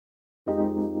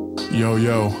Yo,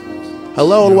 yo.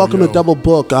 Hello and welcome to Double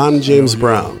Book. I'm James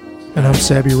Brown. And I'm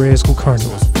Sabby Reyes Kulkarni.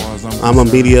 I'm a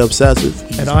media obsessive.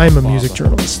 And I'm a music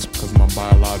journalist. Because my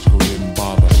biological didn't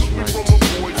bother.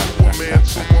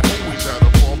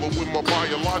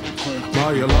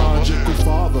 Biological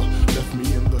father left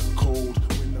me in the cold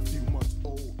when a few months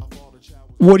old.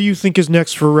 What do you think is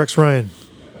next for Rex Ryan?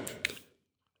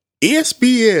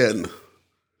 ESPN.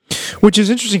 Which is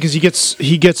interesting because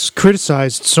he gets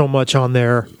criticized so much on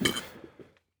there.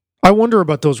 I wonder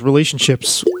about those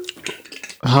relationships.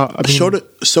 So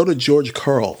did George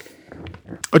Karl.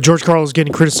 George Karl is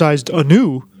getting criticized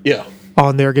anew. Yeah.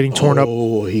 On there, getting torn up.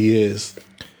 Oh, he is.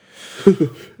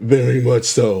 Very much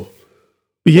so.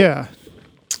 Yeah.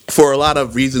 For a lot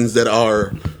of reasons that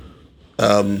are,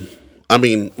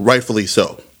 rightfully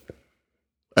so.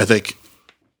 I think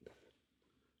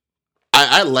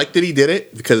I like that he did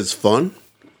it because it's fun,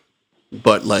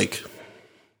 but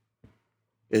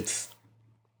it's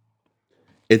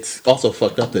also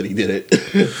fucked up that he did it.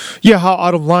 Yeah, how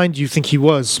out of line do you think he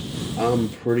was? I'm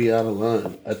pretty out of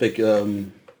line. I think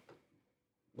you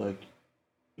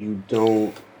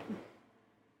don't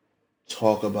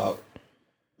talk about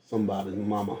somebody's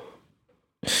mama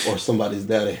or somebody's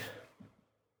daddy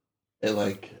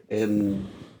and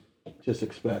just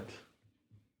expect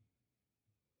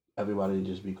everybody to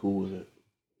just be cool with it.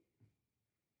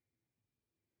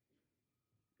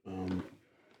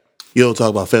 You don't talk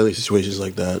about family situations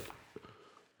like that.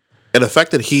 And the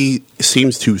fact that he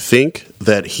seems to think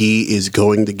that he is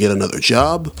going to get another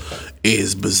job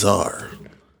is bizarre.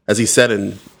 As he said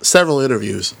in several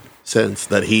interviews since,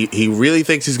 that he really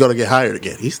thinks he's going to get hired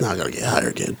again. He's not going to get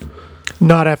hired again.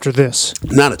 Not after this.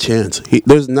 Not a chance.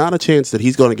 There's not a chance that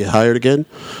he's going to get hired again.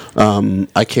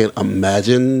 I can't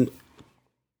imagine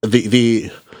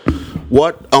the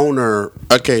what owner.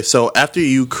 Okay, so after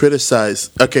you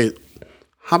criticize,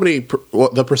 how many?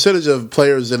 The percentage of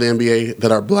players in the NBA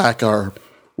that are black are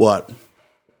what?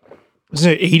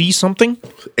 Isn't it 80 something?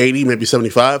 80, maybe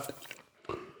 75.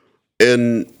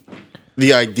 And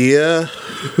the idea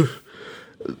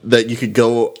that you could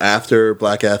go after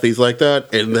black athletes like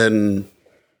that, and then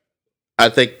I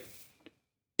think,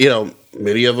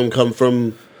 many of them come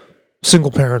from single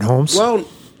parent homes. Well,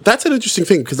 that's an interesting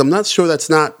thing because I'm not sure that's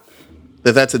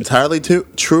entirely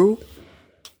true,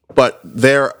 but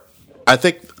I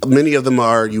think many of them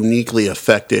are uniquely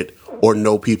affected or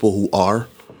know people who are.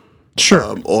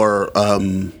 Sure. Or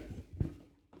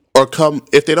come,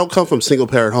 if they don't come from single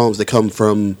parent homes, they come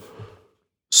from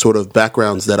sort of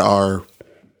backgrounds that are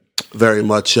very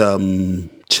much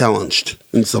challenged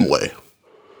in some way.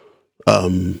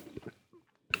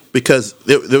 Because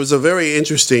there was a very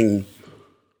interesting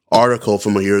article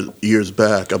from years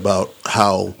back about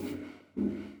how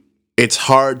it's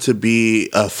hard to be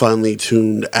a finely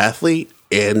tuned athlete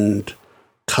and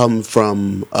come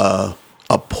from a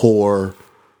poor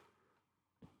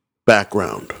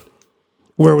background.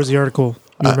 Where was the article?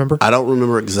 You remember? I don't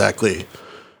remember exactly,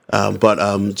 but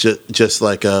just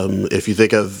like if you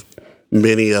think of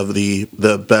many of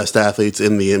the best athletes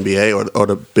in the NBA or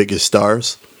the biggest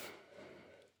stars,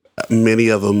 many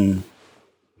of them,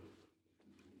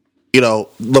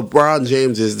 LeBron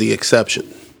James is the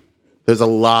exception. There's a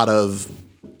lot of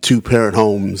two-parent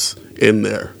homes in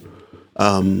there,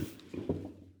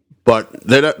 but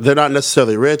they're not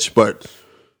necessarily rich. But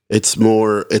it's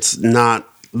not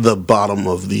the bottom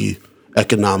of the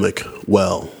economic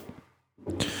well.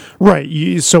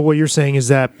 Right. So what you're saying is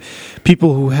that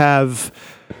people who have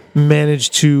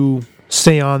managed to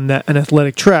stay on an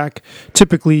athletic track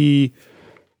typically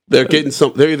they're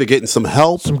either getting some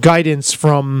help, some guidance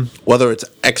from, whether it's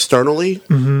externally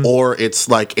or it's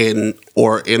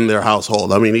in their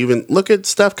household. I mean, even look at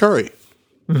Steph Curry.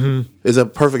 Is a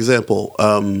perfect example.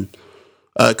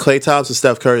 Klay Thompson,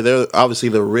 Steph Curry, they're obviously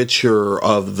the richer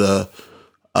of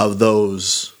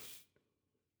those.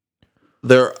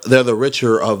 They're the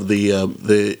richer of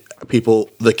the people,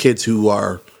 the kids who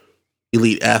are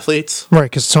elite athletes.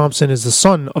 Right, because Thompson is the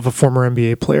son of a former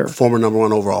NBA player, former number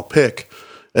 1 overall pick.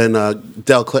 And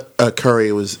Del Curry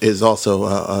is also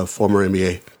a former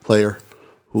NBA player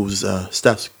who's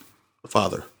Steph's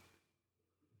father.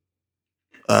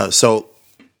 But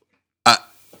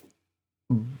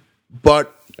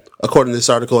according to this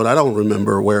article, and I don't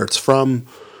remember where it's from,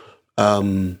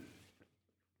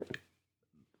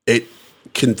 it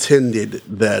contended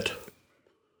that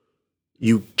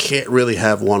you can't really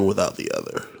have one without the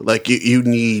other. You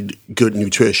need good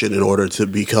nutrition in order to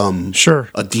become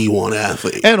a D1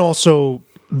 athlete. And also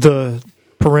the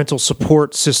parental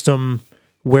support system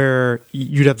where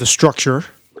you'd have the structure,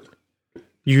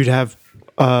 you'd have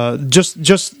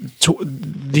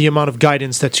the amount of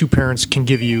guidance that two parents can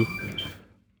give you,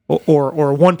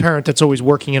 or one parent that's always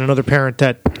working and another parent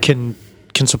that can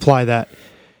supply that,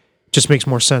 just makes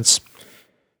more sense.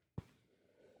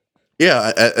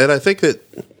 Yeah, and I think that,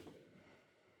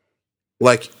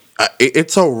 like,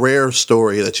 it's a rare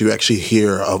story that you actually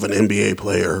hear of an NBA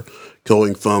player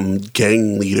going from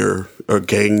gang leader or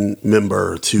gang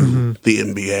member to the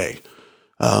NBA.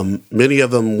 Many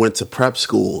of them went to prep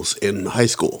schools in high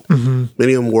school.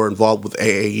 Many of them were involved with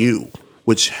AAU,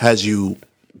 which has you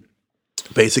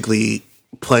basically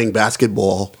playing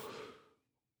basketball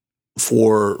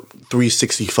for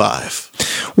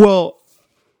 365. Well,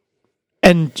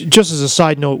 and just as a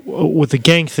side note with the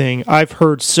gang thing, I've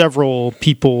heard several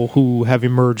people who have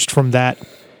emerged from that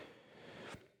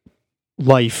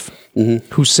life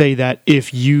who say that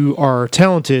if you are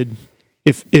talented,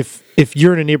 if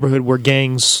you're in a neighborhood where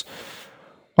gangs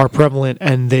are prevalent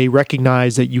and they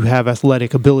recognize that you have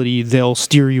athletic ability, they'll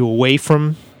steer you away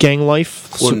from gang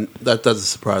life. Well, that doesn't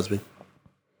surprise me.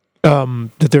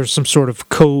 That there's some sort of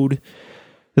code,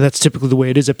 and that's typically the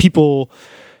way it is, that people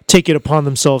take it upon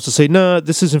themselves to say, "Nah,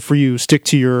 this isn't for you. Stick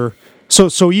to your."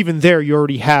 So even there, you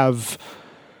already have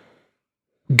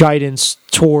guidance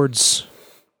towards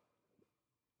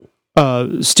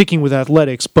sticking with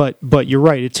athletics. But you're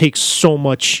right; it takes so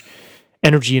much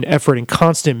energy and effort and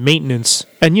constant maintenance,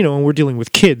 and and we're dealing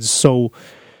with kids, so.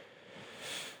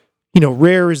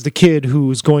 Rare is the kid who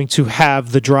is going to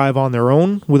have the drive on their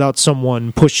own without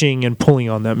someone pushing and pulling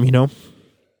on them,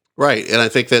 Right, and I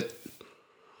think that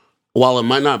while it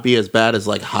might not be as bad as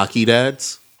like hockey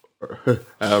dads, I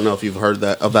don't know if you've heard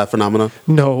of that phenomenon.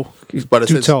 No, but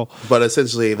do tell. But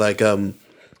essentially, like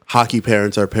hockey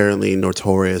parents are apparently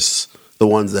notorious. The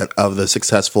ones that of the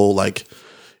successful like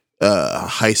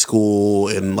high school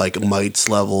and like mites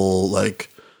level like.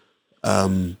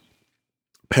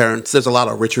 Parents, there's a lot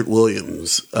of Richard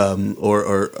Williams,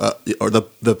 or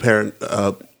the parent,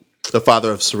 the father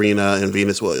of Serena and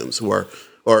Venus Williams, who are,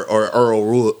 or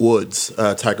Earl Woods,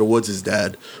 Tiger Woods'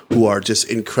 dad, who are just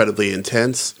incredibly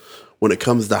intense. When it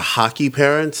comes to hockey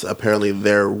parents, apparently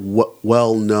they're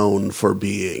well known for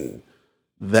being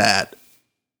that.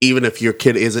 Even if your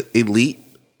kid isn't elite,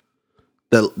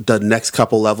 the next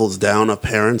couple levels down of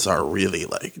parents are really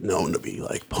like known to be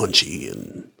like punchy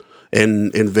and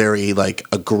very like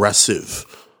aggressive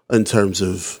in terms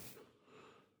of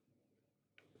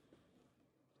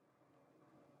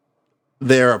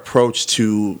their approach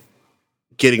to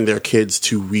getting their kids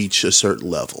to reach a certain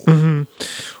level, and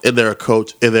their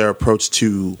approach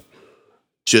to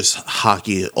just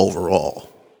hockey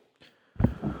overall.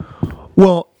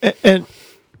 Well, and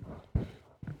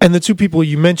the two people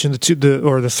you mentioned,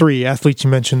 the three athletes you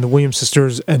mentioned, the Williams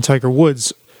sisters and Tiger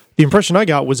Woods. The impression I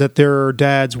got was that their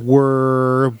dads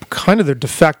were kind of their de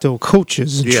facto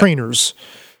coaches and trainers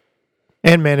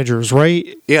and managers,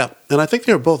 right? Yeah, and I think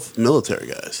they were both military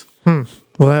guys. Well,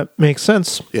 that makes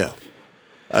sense. Yeah.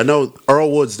 I know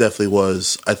Earl Woods definitely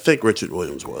was. I think Richard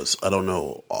Williams was. I don't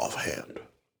know offhand.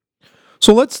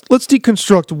 So let's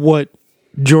deconstruct what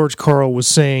George Karl was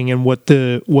saying and what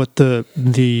the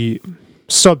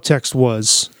subtext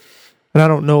was. And I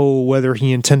don't know whether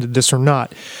he intended this or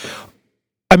not.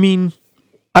 I mean,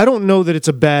 I don't know that it's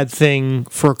a bad thing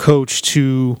for a coach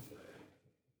to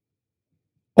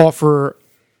offer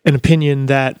an opinion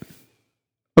that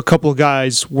a couple of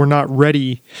guys were not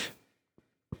ready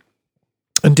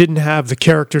and didn't have the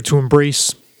character to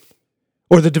embrace,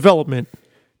 or the development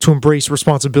to embrace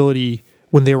responsibility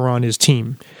when they were on his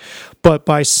team. But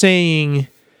by saying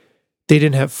they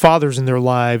didn't have fathers in their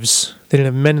lives, they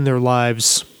didn't have men in their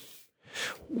lives,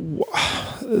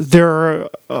 there are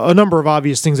a number of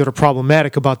obvious things that are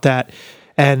problematic about that,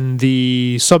 and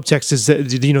the subtext is that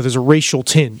there's a racial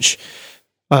tinge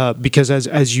because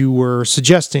as you were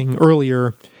suggesting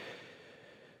earlier,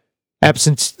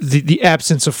 the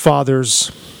absence of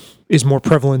fathers is more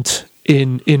prevalent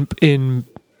in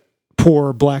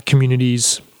poor black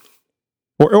communities,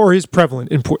 or is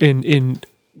prevalent in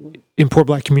poor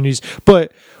black communities,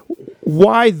 but.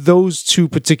 Why those two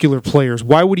particular players?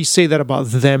 Why would he say that about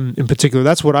them in particular?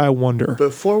 That's what I wonder.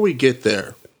 Before we get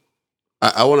there,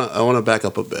 I want to back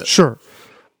up a bit. Sure.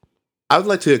 I would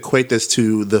like to equate this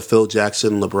to the Phil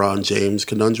Jackson, LeBron James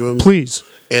conundrum. Please.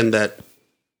 And that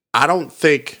I don't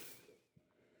think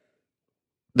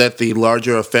that the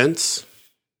larger offense,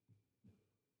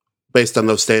 based on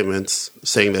those statements,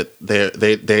 saying that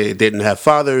they didn't have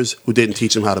fathers who didn't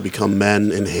teach them how to become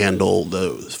men and handle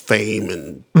the fame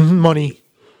and money.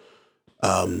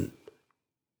 And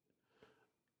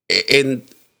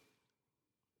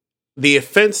the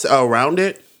offense around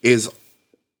it is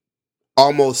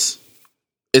almost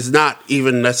is not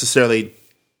even necessarily.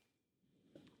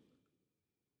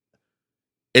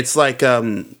 It's like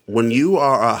when you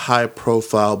are a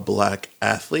high-profile black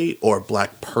athlete or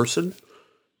black person,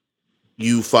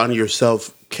 you find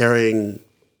yourself carrying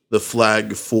the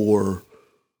flag for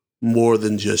more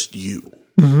than just you.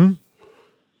 Mm-hmm.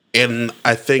 And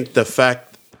I think the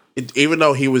fact, even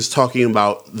though he was talking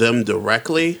about them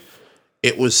directly,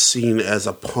 it was seen as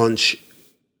a punch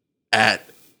at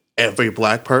every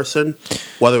black person,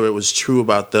 whether it was true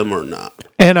about them or not.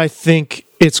 And I think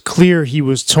it's clear he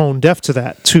was tone deaf to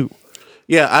that too.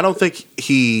 Yeah, I don't think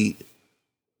he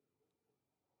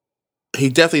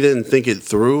definitely didn't think it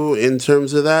through in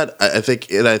terms of that. I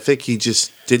think he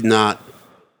just did not.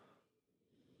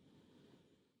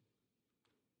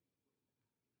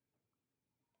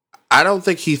 I don't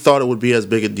think he thought it would be as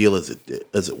big a deal as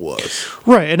it was.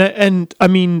 Right, and I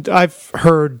mean, I've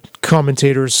heard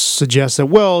commentators suggest that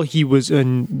he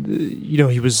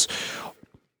was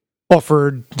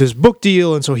offered this book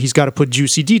deal, and so he's got to put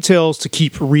juicy details to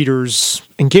keep readers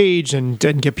engaged and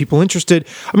get people interested.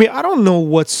 I mean, I don't know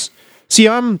what's. See,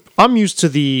 I'm used to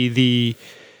the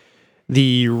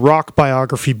rock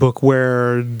biography book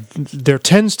where there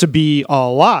tends to be a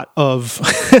lot of.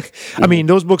 I mean,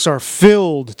 those books are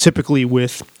filled typically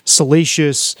with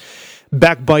salacious,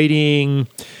 backbiting,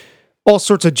 all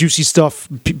sorts of juicy stuff.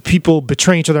 People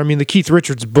betraying each other. I mean, the Keith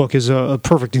Richards book is a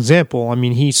perfect example. I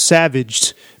mean, he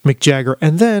savaged Mick Jagger,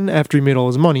 and then after he made all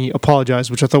his money, apologized,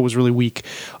 which I thought was really weak.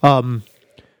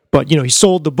 But he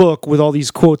sold the book with all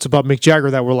these quotes about Mick Jagger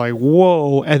that were like,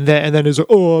 "Whoa!" And then is like,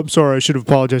 "Oh, I'm sorry, I should have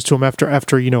apologized to him after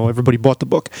everybody bought the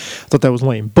book." I thought that was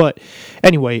lame. But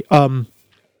anyway,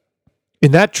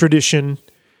 in that tradition,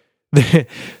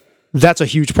 that's a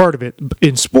huge part of it.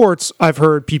 In sports, I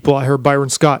heard Byron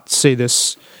Scott say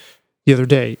this the other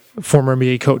day, former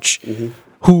NBA coach,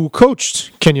 who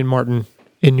coached Kenyon Martin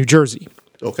in New Jersey,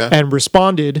 and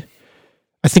responded.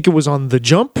 I think it was on The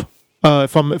Jump.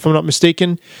 If I'm not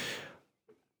mistaken,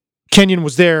 Kenyon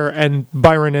was there, and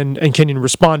Byron and Kenyon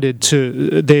responded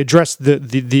to. They addressed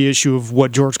the issue of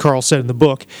what George Karl said in the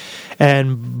book,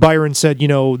 and Byron said,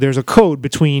 there's a code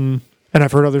between, and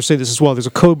I've heard others say this as well. There's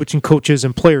a code between coaches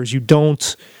and players.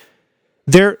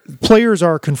 Their players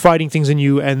are confiding things in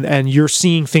you, and you're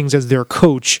seeing things as their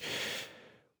coach,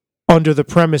 under the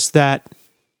premise that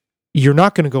you're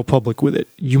not going to go public with it.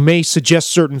 You may suggest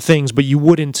certain things, but you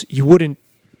wouldn't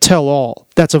tell all.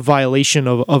 That's a violation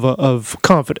of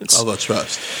confidence. Of a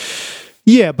trust.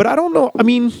 Yeah, but I don't know. I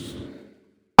mean,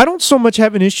 I don't so much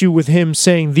have an issue with him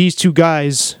saying these two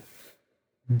guys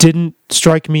didn't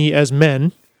strike me as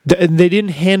men. They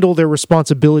didn't handle their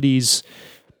responsibilities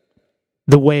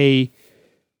the way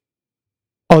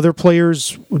other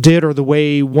players did, or the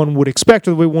way one would expect,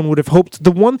 or the way one would have hoped.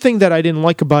 The one thing that I didn't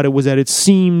like about it was that it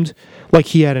seemed like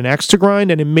he had an axe to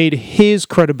grind, and it made his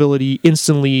credibility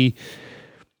instantly.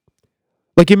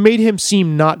 Like, it made him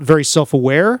seem not very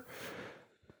self-aware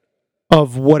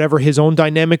of whatever his own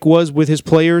dynamic was with his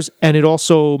players, and it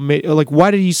also made,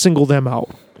 why did he single them out?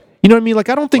 You know what I mean? Like,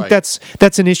 I don't think that's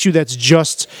an issue that's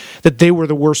just that they were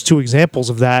the worst two examples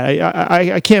of that.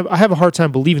 I have a hard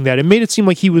time believing that. It made it seem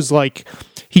like he was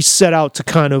he set out to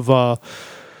kind of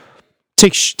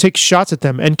take shots at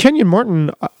them. And Kenyon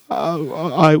Martin,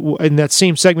 in that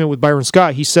same segment with Byron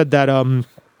Scott, he said that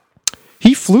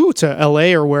he flew to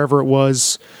L.A. or wherever it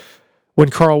was when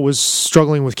Karl was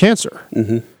struggling with cancer.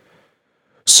 Mm-hmm.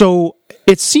 So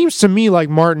it seems to me like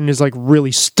Martin is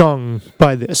really stung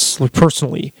by this,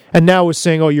 personally, and now is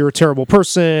saying, "Oh, you're a terrible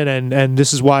person," and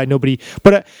this is why nobody.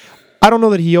 But I don't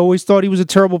know that he always thought he was a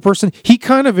terrible person. He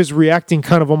kind of is reacting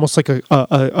kind of almost like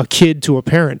a kid to a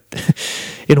parent,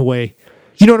 in a way.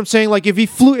 You know what I'm saying? Like, if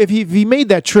he made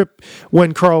that trip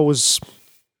when Karl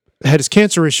had his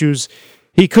cancer issues,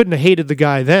 he couldn't have hated the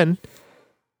guy then.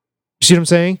 You see what I'm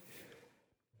saying?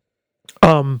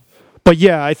 But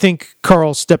yeah, I think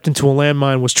Karl stepped into a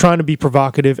landmine, was trying to be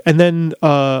provocative, and then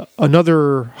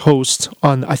another host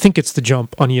on, I think it's The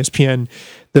Jump on ESPN,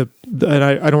 and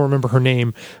I don't remember her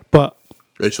name, but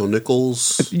Rachel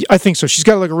Nichols. I think so. She's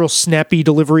got a real snappy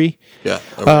delivery. Yeah.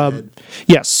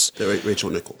 Yes. Rachel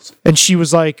Nichols. And she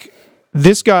was like,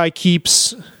 "This guy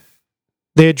keeps."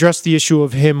 They addressed the issue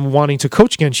of him wanting to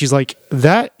coach again. She's like,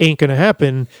 "That ain't going to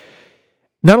happen."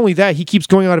 Not only that, he keeps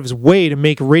going out of his way to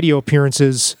make radio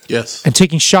appearances, yes, and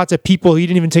taking shots at people he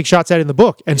didn't even take shots at in the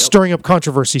book, and stirring up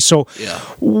controversy. So,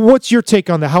 what's your take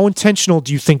on that? How intentional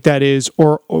do you think that is,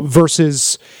 or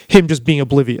versus him just being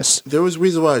oblivious? There was a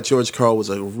reason why George Karl was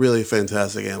a really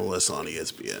fantastic analyst on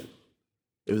ESPN.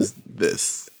 It was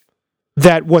this.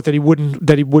 That he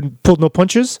wouldn't pull no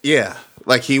punches? Yeah.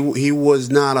 Like he was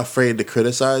not afraid to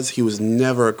criticize. He was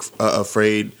never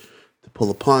afraid to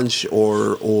pull a punch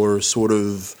or sort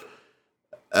of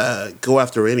go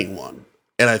after anyone.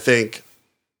 And I think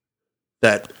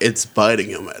that it's biting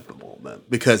him at the moment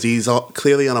because he's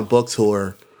clearly on a book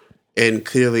tour, and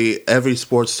clearly every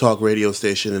sports talk radio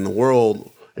station in the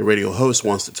world and radio host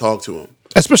wants to talk to him.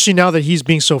 Especially now that he's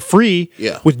being so free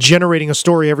with generating a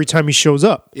story every time he shows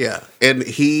up. Yeah. And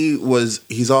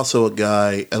he's also a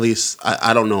guy, at least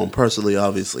I don't know him personally,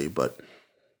 obviously, but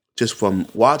just from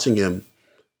watching him,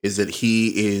 is that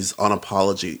he is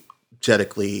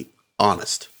unapologetically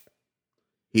honest.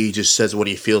 He just says what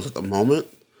he feels at the moment,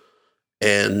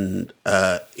 and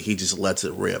he just lets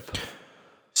it rip.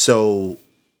 So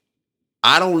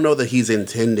I don't know that he's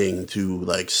intending to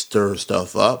like stir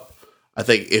stuff up. I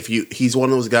think he's one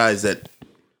of those guys that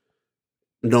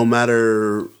no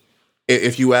matter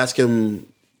if you ask him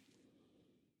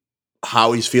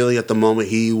how he's feeling at the moment,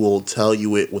 he will tell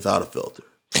you it without a filter.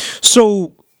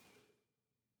 So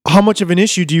how much of an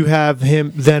issue do you have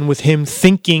with him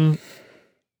thinking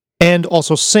and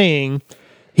also saying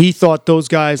he thought those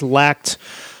guys lacked,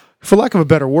 for lack of a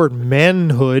better word,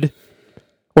 manhood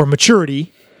or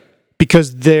maturity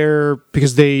because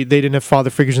they didn't have father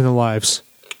figures in their lives?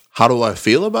 How do I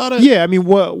feel about it? Yeah, I mean,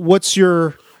 what's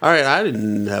your... All right, I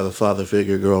didn't have a father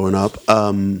figure growing up.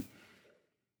 I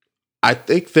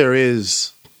think there are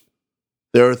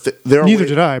Neither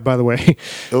did I, by the way.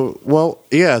 Well,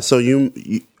 yeah. So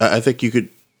I think you could.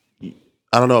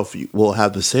 I don't know if you will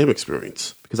have the same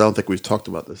experience because I don't think we've talked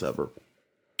about this ever.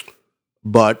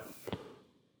 But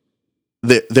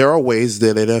there are ways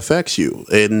that it affects you,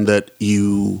 and that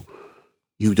you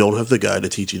don't have the guy to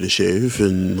teach you to shave,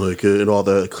 and and all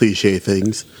the cliche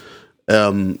things.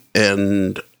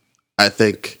 And I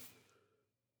think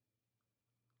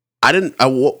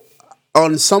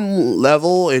on some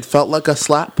level, it felt like a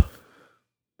slap,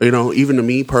 even to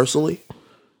me personally.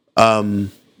 But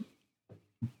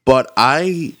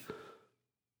I'm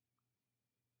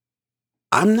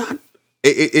not,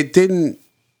 it didn't,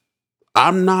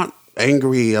 I'm not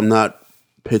angry. I'm not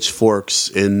pitchforks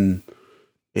in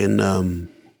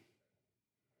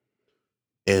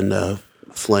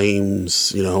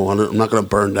flames. I'm not going to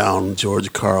burn down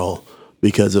George Karl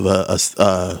because of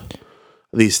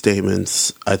these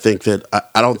statements. I think that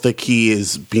I don't think he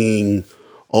is being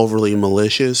overly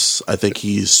malicious. I think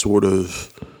he's sort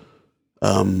of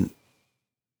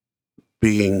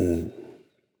being,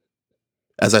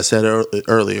 as I said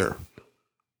earlier,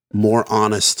 more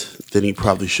honest than he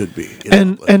probably should be.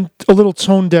 And a little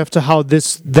tone deaf to how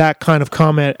that kind of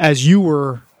comment, as you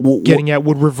were getting at,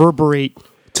 would reverberate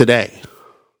today.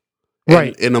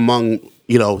 Right. And among,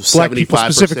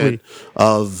 75%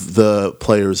 of the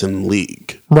players in the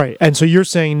league. Right. And so you're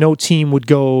saying no team would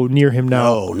go near him now?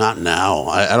 No, not now.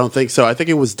 I don't think so. I think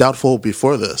it was doubtful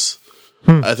before this.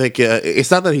 I think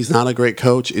it's not that he's not a great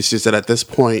coach. It's just that at this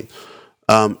point,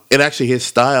 his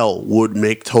style would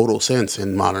make total sense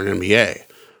in modern NBA.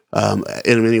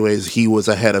 In many ways, he was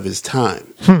ahead of his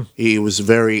time. He was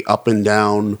very up and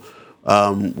down,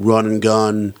 run and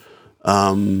gun,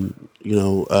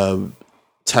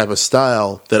 type of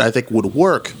style that I think would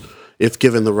work if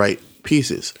given the right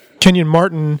pieces. Kenyon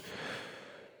Martin,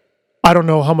 I don't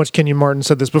know how much Kenyon Martin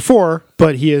said this before,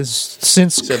 but he has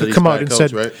since come out and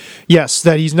said, right? Yes,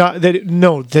 that he's not,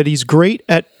 that he's great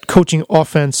at coaching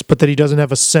offense, but that he doesn't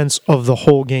have a sense of the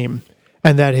whole game,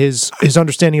 and that his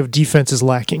understanding of defense is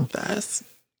lacking. That's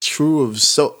true of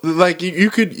you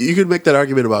could make that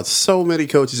argument about so many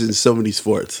coaches in so many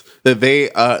sports that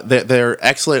they're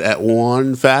excellent at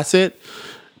one facet,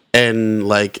 and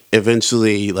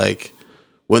eventually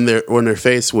when they're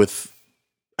faced with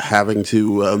having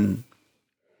to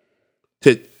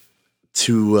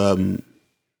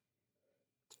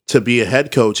be a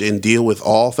head coach and deal with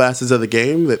all facets of the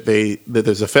game, that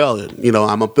there's a failure.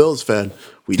 I'm a Bills fan.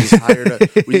 We just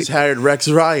hired Rex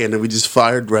Ryan, and we just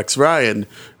fired Rex Ryan.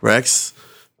 Rex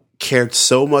cared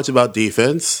so much about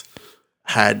defense,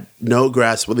 had no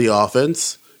grasp of the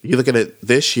offense. You look at it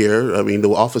this year. I mean, the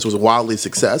offense was wildly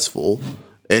successful,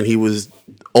 and he was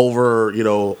over,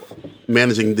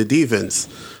 managing the defense.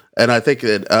 And I think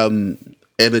that, and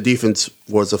the defense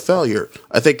was a failure.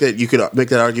 I think that you could make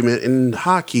that argument in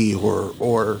hockey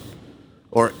or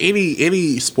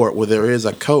any sport where there is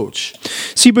a coach.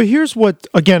 See, but here's what,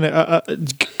 again,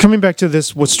 coming back to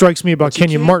this, what strikes me about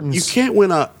Kenyon Martin. You can't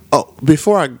win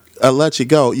before I let you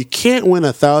go, you can't win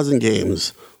 1,000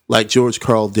 games like George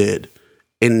Karl did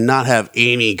and not have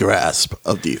any grasp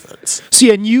of defense.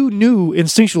 See, and you knew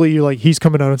instinctually, you're like, he's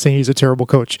coming out and saying he's a terrible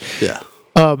coach. Yeah.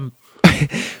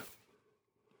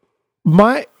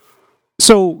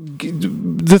 So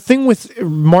the thing with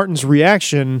Martin's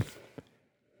reaction,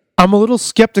 I'm a little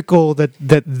skeptical that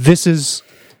this is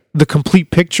the complete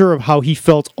picture of how he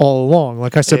felt all along.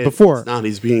 Like I said before, It's not.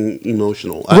 He's being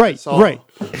emotional. Right.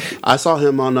 I saw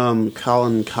him on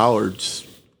Colin Cowherd's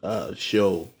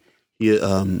show.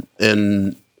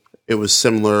 And it was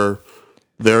similar,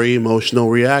 very emotional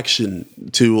reaction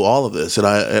to all of this. And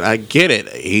I get it.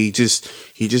 He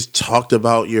just talked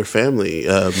about your family.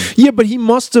 Yeah, but he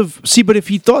must have. See, but if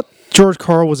he thought George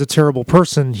Karl was a terrible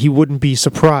person, he wouldn't be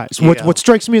surprised. Yeah. What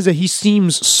strikes me is that he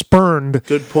seems spurned.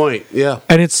 Good point. Yeah.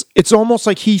 And it's almost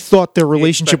like he thought their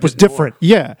relationship was expected different. more.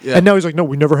 Yeah. Yeah. And now he's like, no,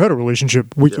 we never had a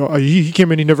relationship. He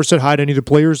came in, he never said hi to any of the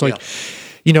players. Like,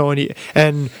 you know,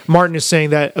 and Martin is saying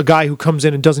that a guy who comes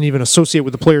in and doesn't even associate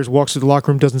with the players, walks through the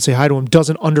locker room, doesn't say hi to him,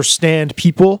 doesn't understand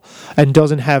people, and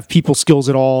doesn't have people skills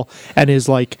at all, and is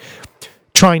like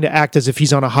trying to act as if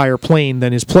he's on a higher plane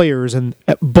than his players.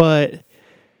 But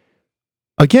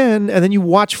again, and then you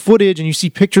watch footage and you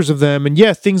see pictures of them, and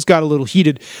yeah, things got a little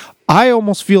heated. I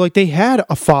almost feel like they had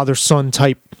a father-son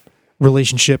type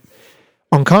relationship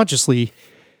unconsciously,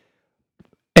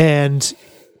 and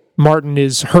Martin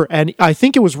is hurt. And I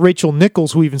think it was Rachel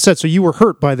Nichols who even said, so you were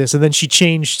hurt by this, and then she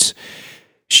changed,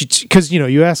 because, you know,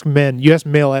 you ask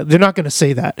male, they're not going to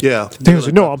say that. Yeah. They're gonna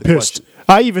say, no, I'm pissed.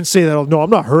 I even say that, no,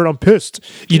 I'm not hurt, I'm pissed,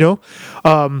 you know?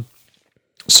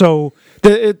 So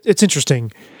it's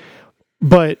interesting.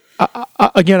 But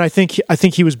again, I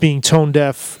think he was being tone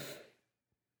deaf.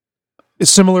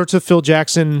 Similar to Phil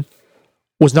Jackson,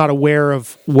 was not aware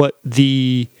of what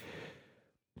the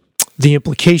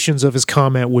implications of his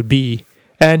comment would be,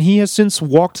 and he has since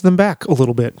walked them back a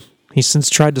little bit. He's since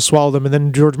tried to swallow them, and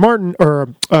then George Martin or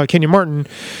Kenyon Martin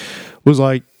was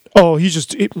like, "Oh,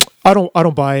 I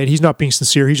don't buy it. He's not being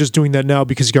sincere. He's just doing that now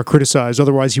because he got criticized.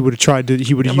 Otherwise, he would have tried to.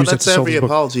 He would have used that to sell every his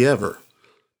book." apology ever.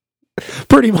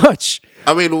 Pretty much.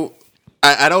 I mean,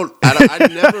 I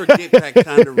never get that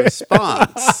kind of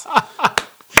response.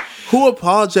 Who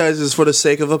apologizes for the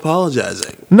sake of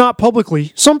apologizing? Not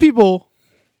publicly. Some people.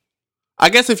 I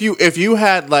guess if you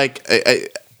had like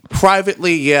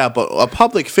privately, yeah, but a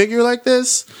public figure like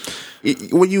this,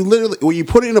 when you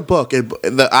put it in a book,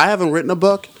 I haven't written a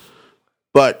book,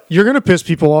 but You're going to piss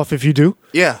people off if you do.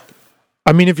 yeah,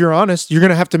 I mean, if you're honest, you're going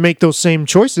to have to make those same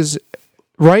choices,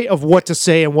 right, of what to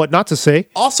say and what not to say.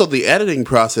 also the editing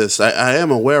process I am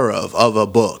aware of a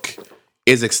book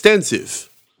is extensive.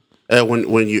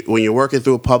 When you're working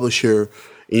through a publisher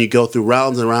and you go through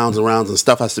rounds and rounds and rounds and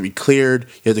stuff has to be cleared,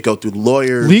 you have to go through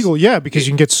lawyers, Legal, yeah, because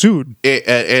you can get sued.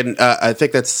 and I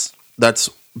think that's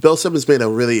Bill Simmons made a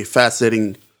really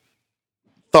fascinating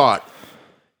thought,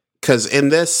 because in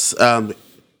this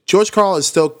George Karl is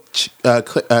still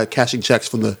cashing checks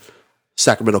from the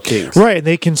Sacramento Kings. Right,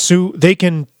 they can sue. They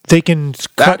can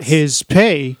cut his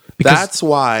pay. That's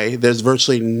why there's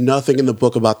virtually nothing in the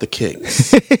book about the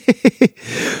Kings.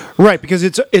 Right, because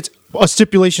it's a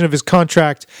stipulation of his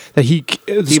contract that he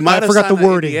might I have forgot the signed an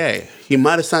wording. NDA. He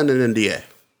might have signed an NDA.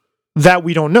 That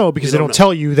we don't know because they don't don't know.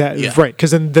 tell you that. Yeah. Right,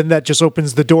 because then that just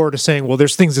opens the door to saying, well,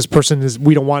 there's things this person is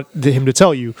we don't want him to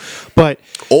tell you. But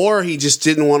Or he just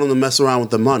didn't want him to mess around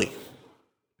with the money.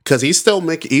 Because he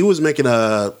was making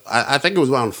I think it was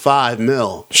around $5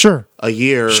 million sure, a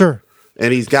year. Sure.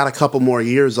 And he's got a couple more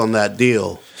years on that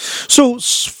deal. so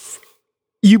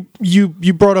you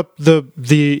brought up the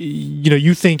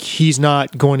you think he's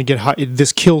not going to get high,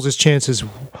 this kills his chances.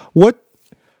 What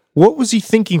was he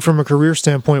thinking from a career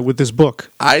standpoint with this book?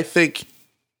 I think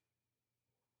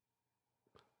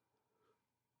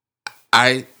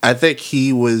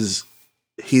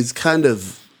he's kind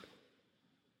of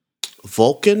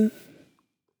Vulcan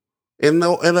in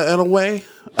a way,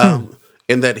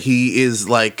 in that he is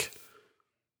like,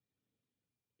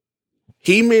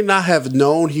 he may not have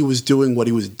known he was doing what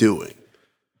he was doing.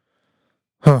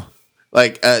 Huh.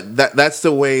 Like that's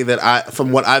the way that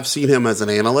from what I've seen him as an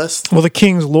analyst. Well, the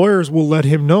King's lawyers will let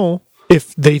him know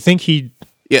if they think he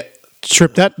Yeah,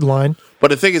 tripped that line. but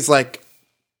the thing is, like,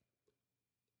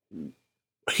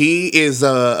 he is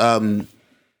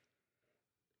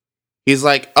he's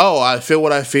like, oh, I feel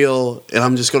what I feel, and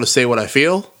I'm just going to say what I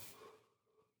feel.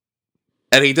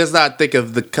 And he does not think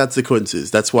of the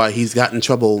consequences. That's why he's gotten in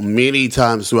trouble many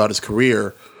times throughout his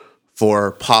career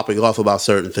for popping off about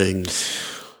certain things.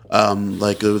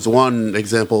 Like, there was one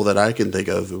example that I can think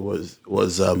of was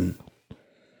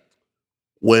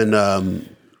when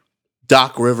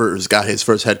Doc Rivers got his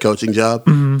first head coaching job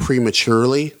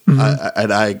prematurely.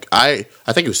 I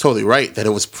think he was totally right that it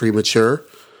was premature,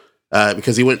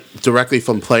 because he went directly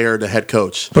from player to head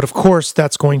coach. But of course,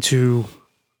 that's going to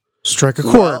strike a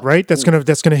chord, Well- right? That's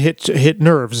gonna hit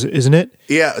nerves, isn't it?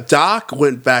 Yeah, Doc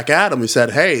went back at him. He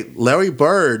said, "Hey, Larry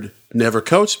Bird never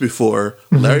coached before.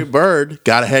 Larry Bird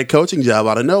got a head coaching job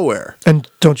out of nowhere. And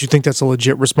don't you think that's a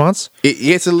legit response?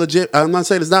 It's a legit. I'm not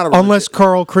saying it's not a Unless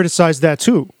Carl criticized that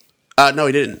too. no,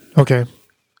 he didn't, Okay.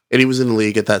 and he was in the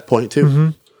league at that point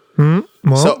too.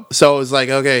 Well, So it was like,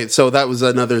 okay, so that was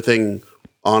another thing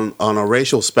on a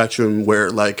racial spectrum where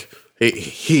like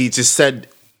he just said.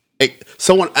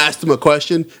 Someone asked him a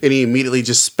question, and he immediately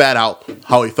just spat out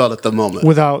how he felt at the moment.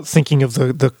 without thinking of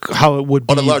the how it would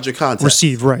be On a larger context.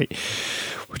 received, right?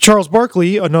 Charles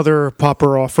Barkley, another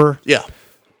Popper offer, Yeah,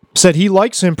 said he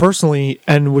likes him personally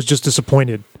and was just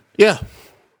disappointed, yeah.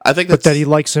 I think but that's that he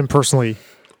likes him personally.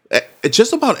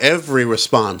 just about every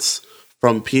response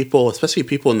from people, especially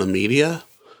people in the media,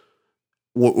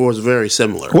 was very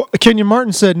similar. Well, Kenyon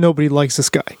Martin said nobody likes this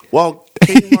guy. Well,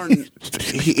 Kenyon Martin,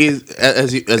 he is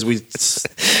as we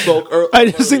spoke earlier.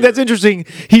 I just think that's interesting.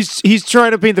 He's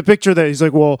trying to paint the picture that he's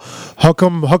like, well, how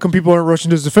come people aren't rushing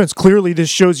to his defense? Clearly, this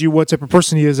shows you what type of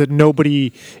person he is. That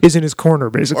nobody is in his corner,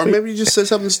 basically. Or maybe you just said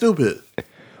something stupid.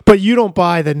 But you don't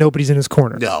buy that nobody's in his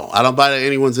corner. No, I don't buy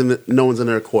that no one's in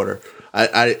their quarter.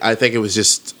 I think it was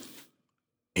just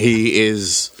he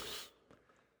is.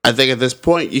 I think at this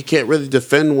point you can't really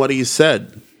defend what he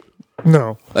said.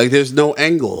 No, Like there's no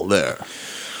angle there.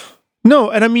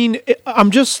 no, and I mean, I'm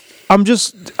just.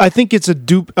 I think it's a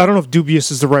I don't know if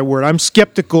dubious is the right word. I'm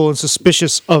skeptical and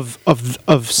suspicious of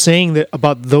saying that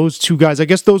about those two guys. I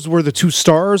guess those were the two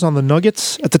stars on the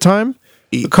Nuggets at the time.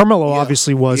 Carmelo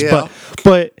obviously was, Yeah.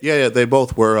 but Yeah, they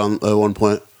both were on at one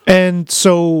point. and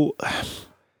so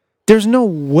there's no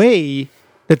way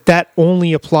that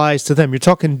only applies to them. You're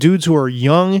talking dudes who are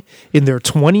young in their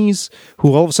 20s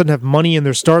who all of a sudden have money and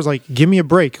they're stars. Like, give me a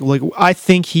break. Like, I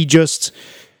think he just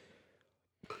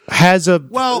has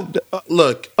Well,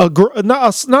 look,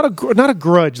 not a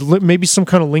grudge, maybe some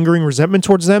kind of lingering resentment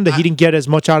towards them that he didn't get as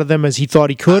much out of them as he thought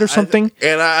he could or something.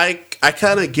 I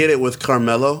kind of get it with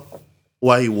Carmelo.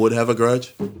 Why he would have a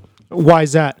grudge Why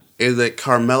is that? is that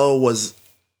Carmelo was.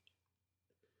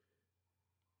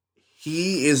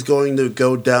 He is going to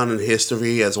go down in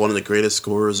history as one of the greatest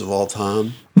scorers of all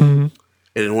time, and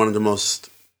one of the most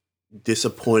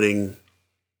disappointing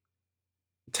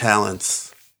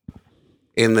talents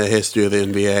in the history of the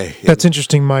NBA. That's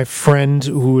interesting. My friend,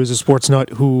 who is a sports nut,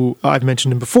 who I've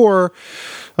mentioned him before,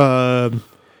 labor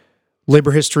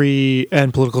history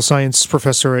and political science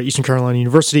professor at Eastern Carolina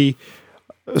University,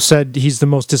 said he's the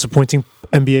most disappointing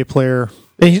NBA player.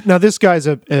 Now, this guy's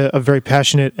a very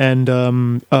passionate and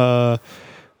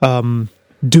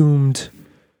doomed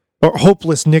or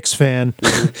hopeless Knicks fan,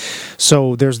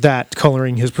 so there's that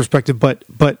coloring his perspective. But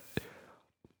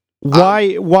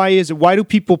why do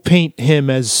people paint him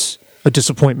as a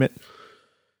disappointment?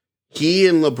 He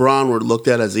and LeBron were looked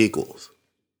at as equals.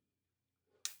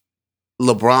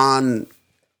 LeBron,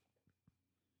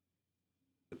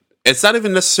 it's not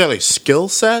even necessarily skill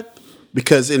set,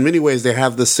 because in many ways they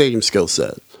have the same skill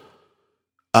set.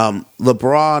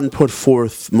 LeBron put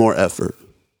forth more effort.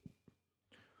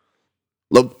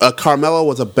 Carmelo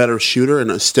was a better shooter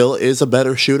and still is a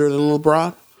better shooter than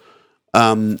LeBron.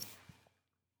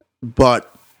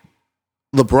 But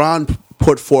LeBron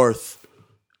put forth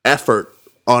effort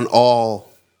on all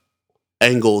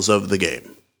angles of the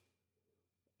game,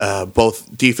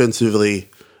 both defensively,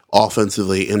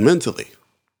 offensively, and mentally.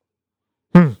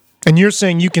 And you're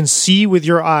saying you can see with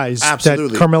your eyes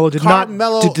Absolutely. that Carmelo did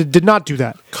not do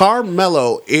that.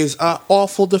 Carmelo is an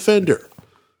awful defender.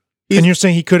 And you're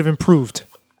saying he could have improved.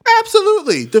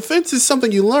 Absolutely. Defense is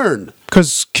something you learn.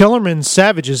 Because Kellerman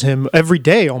savages him every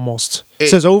day almost.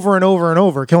 Says over and over and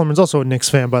over. Kellerman's also a Knicks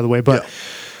fan, by the way, but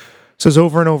says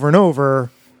over and over and over,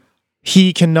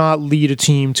 he cannot lead a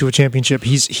team to a championship.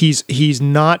 He's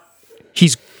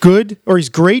good or he's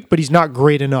great, but he's not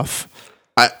great enough.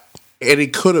 And he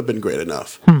could have been great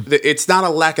enough. It's not a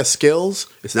lack of skills.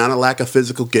 It's not a lack of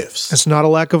physical gifts. It's not a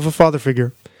lack of a father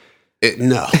figure.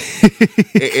 No.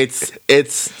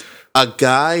 It's a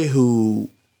guy who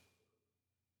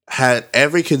had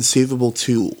every conceivable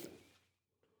tool.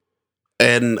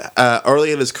 And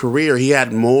early in his career, he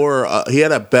had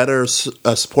a better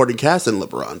supporting cast than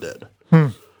LeBron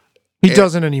did. He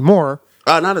doesn't anymore.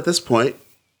 Not at this point.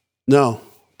 No.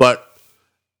 But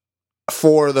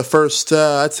for the first,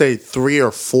 I'd say 3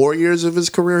 or 4 years of his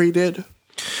career, he did.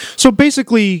 So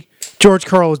basically, George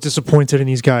Karl is disappointed in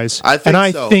these guys. I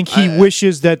think he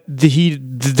wishes that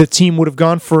the team would have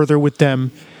gone further with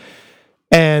them.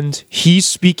 And he's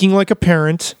speaking like a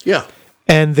parent. Yeah.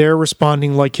 And they're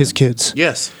responding like his kids.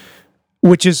 Yes.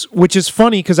 Which is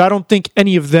funny because I don't think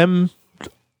any of them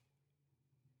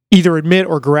either admit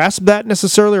or grasp that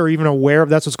necessarily, or even aware of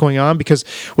that's what's going on. Because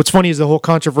what's funny is the whole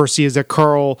controversy is that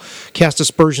Carl cast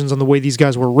aspersions on the way these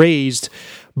guys were raised.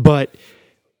 But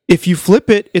if you flip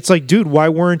it, it's like, dude, why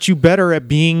weren't you better at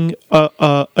being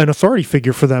an authority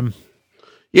figure for them?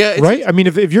 Yeah, Right? I mean,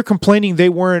 if you're complaining they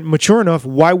weren't mature enough,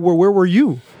 where were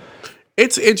you?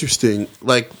 it's interesting.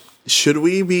 Like, should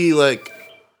we be like?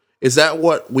 Is that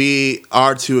what we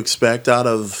are to expect out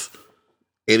of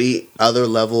any other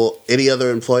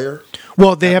employer?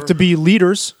 Well, they have to be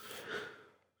leaders,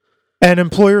 and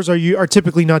employers are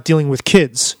typically not dealing with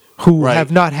kids who Right.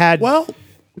 have not had. Well,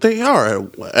 they are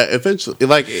eventually.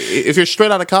 Like, if you're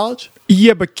straight out of college,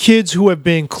 Yeah, but kids who have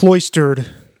been cloistered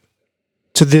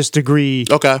to this degree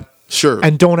okay, sure.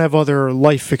 and don't have other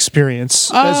life experience.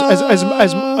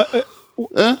 I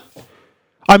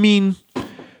mean,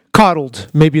 coddled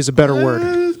maybe is a better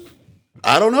word.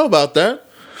 I don't know about that.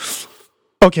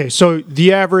 Okay, so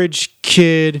the average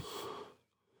kid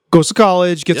goes to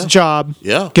college, gets a job,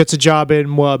 Yeah. gets a job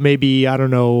in maybe, I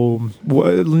don't know,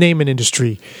 name an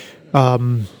industry,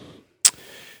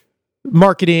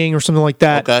 marketing or something like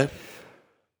that. Okay.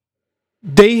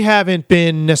 They haven't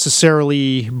been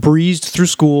necessarily breezed through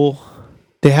school.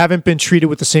 They haven't been treated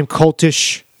with the same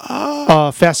cultish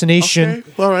fascination Okay.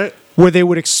 All right. where they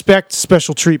would expect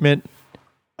special treatment.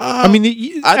 I mean,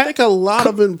 I think a lot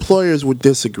of employers would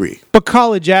disagree. but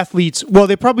college athletes, well,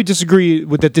 they probably disagree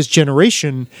with that this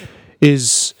generation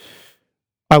is,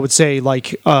 I would say, like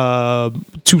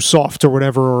too soft or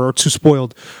whatever, or too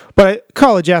spoiled. But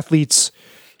college athletes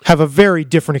have a very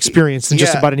different experience than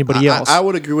just Yeah, about anybody else. I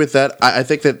would agree with that. I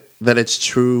think that it's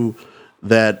true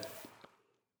that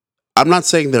I'm not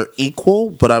saying they're equal,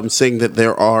 but I'm saying that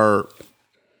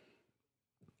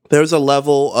there's a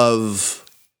level of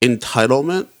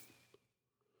entitlement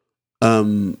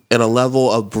and a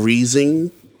level of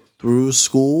breezing through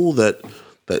school that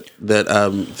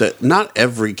not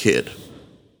every kid,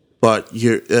 but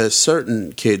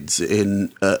certain kids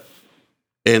in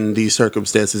these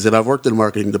circumstances, and I've worked in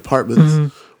marketing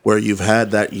departments where you've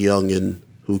had that youngin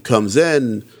who comes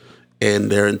in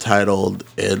and they're entitled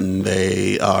and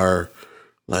they are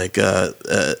like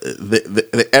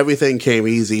everything came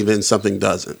easy, then something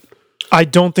doesn't. I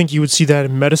don't think you would see that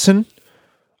in medicine.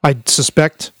 I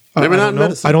suspect. Maybe I not don't in know.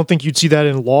 medicine. I don't think you'd see that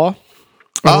in law.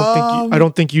 I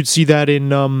don't think you'd see that in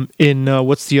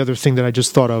what's the other thing that I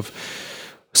just thought of?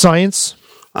 Science.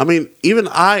 I mean,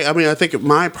 I think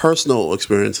my personal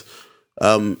experience,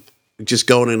 just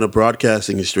going into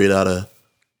broadcasting straight out of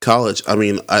college, I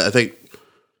mean, I think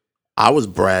I was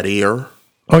brattier.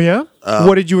 Oh yeah.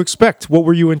 What did you expect? What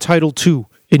were you entitled to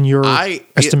in your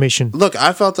estimation? Look,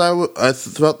 I felt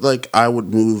like I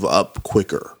would move up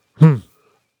quicker,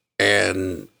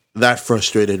 and that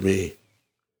frustrated me.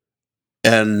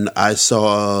 And I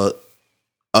saw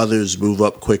others move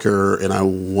up quicker, and I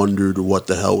wondered what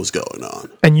the hell was going on.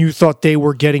 And you thought they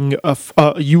were getting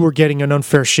you were getting an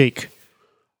unfair shake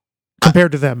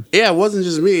compared to them. Yeah, it wasn't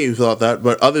just me who thought that,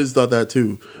 but others thought that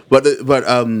too. But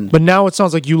now it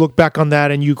sounds like you look back on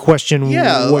that and you question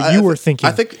what you were thinking.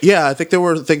 I think there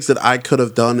were things that I could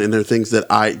have done, and there are things that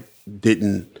I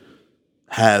didn't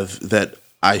have that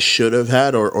I should have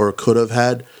had or could have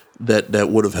had that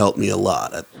would have helped me a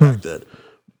lot back then.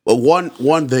 But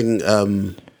one thing,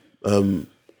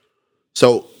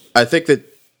 so I think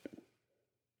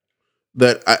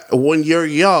that when you're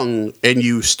young and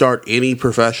you start any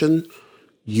profession,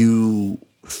 you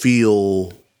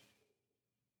feel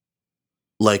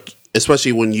like,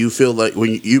 especially when you feel like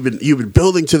when you've been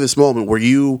building to this moment where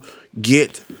you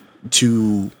get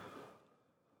to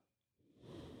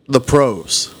the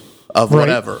pros of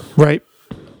whatever. Right.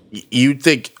 You'd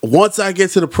think once I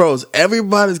get to the pros,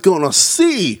 everybody's going to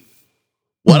see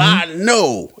what I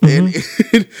know, and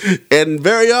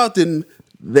very often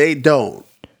they don't.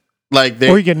 Like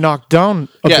Or you get knocked down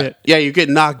a bit. Yeah, you get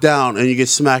knocked down and you get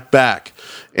smacked back.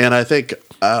 And I think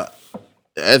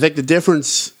the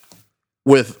difference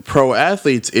with pro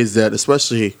athletes is that,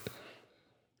 especially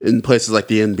in places like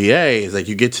the NBA, is like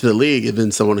you get to the league and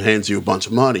then someone hands you a bunch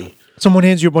of money. Someone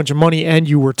hands you a bunch of money and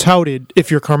you were touted,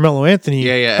 if you're Carmelo Anthony,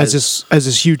 as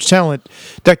this huge talent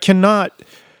that cannot.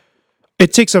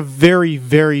 It takes a very,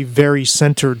 very, very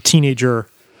centered teenager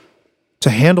to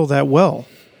handle that well.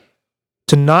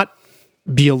 To not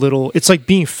be a little, it's like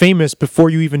being famous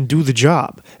before you even do the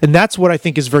job, and that's what I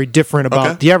think is very different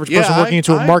about the average person working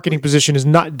into a marketing position. Does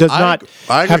not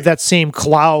have that same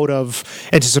cloud of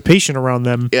anticipation around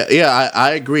them. Yeah,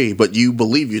 I agree, but you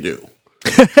believe you do.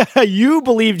 You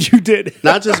believed you did.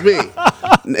 Not just me.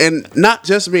 And not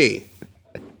just me.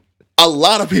 A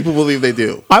lot of people believe they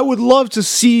do. I would love to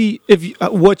see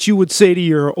what you would say to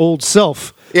your old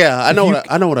self. Yeah, I know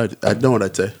what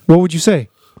I'd say. What would you say?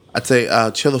 I'd say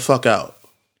chill the fuck out.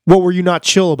 What were you not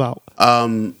chill about?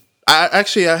 I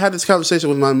had this conversation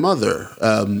with my mother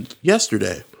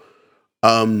yesterday.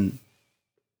 Chill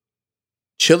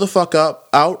the fuck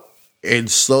out and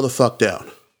slow the fuck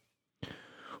down.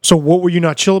 So what were you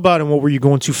not chill about, and what were you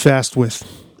going too fast with?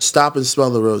 Stop and smell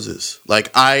the roses.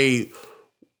 Like I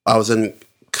was in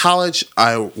college.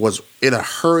 I was in a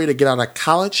hurry to get out of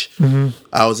college. Mm-hmm.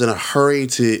 I was in a hurry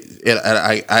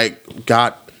I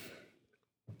got.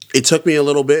 It took me a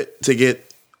little bit to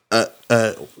get.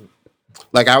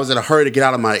 Like I was in a hurry to get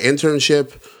out of my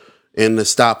internship and to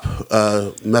stop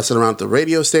messing around at the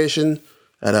radio station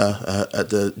at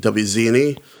the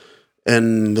WZNE,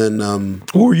 and then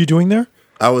what were you doing there?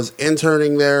 I was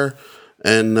interning there,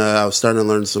 and I was starting to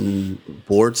learn some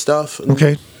board stuff.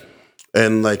 Okay.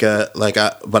 And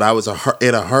but I was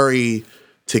in a hurry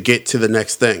to get to the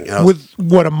next thing. With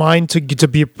what, a mind to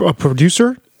be a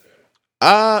producer?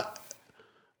 I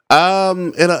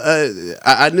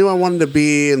knew I wanted to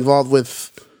be involved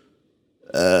with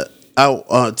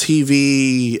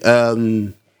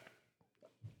TV.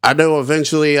 I know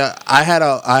eventually I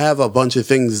have a bunch of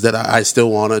things that I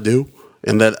still want to do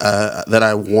and that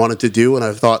I wanted to do, and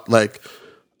I thought like,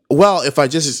 well, if I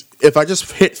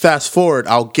just hit fast forward,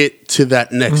 I'll get to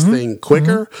that next thing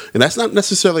quicker, and that's not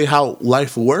necessarily how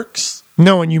life works.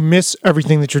 No, and you miss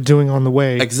everything that you're doing on the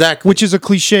way. Exactly. Which is a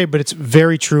cliche, but it's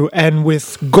very true. And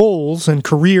with goals and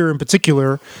career in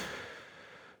particular,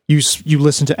 you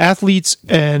listen to athletes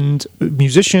and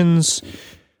musicians.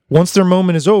 Once their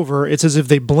moment is over, it's as if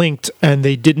they blinked and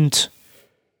they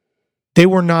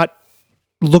were not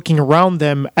looking around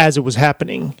them as it was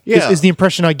happening. Yeah. Is the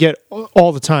impression I get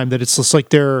all the time, that it's just like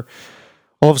they're,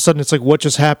 all of a sudden it's like, what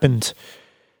just happened?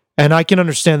 And I can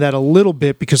understand that a little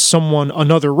bit because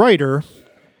another writer,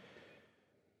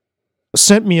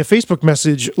 sent me a Facebook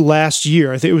message last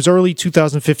year. I think it was early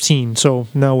 2015. So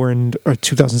now we're in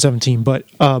 2017. But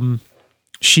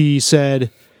she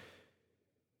said,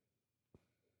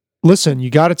 listen, you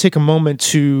got to take a moment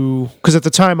to, because at the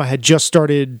time I'd just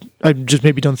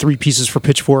maybe done 3 pieces for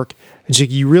Pitchfork. And she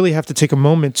said, you really have to take a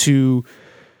moment to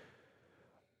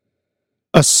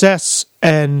assess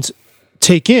and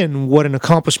take in what an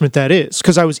accomplishment that is.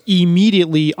 Because I was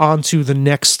immediately onto the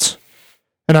next,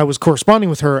 and I was corresponding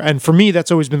with her. And for me,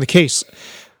 that's always been the case.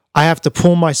 I have to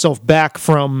pull myself back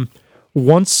from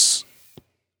once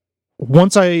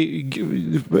I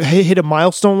hit a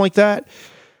milestone like that,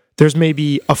 there's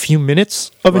maybe a few minutes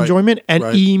of enjoyment, and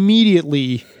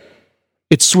immediately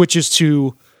it switches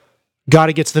to got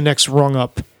to get to the next rung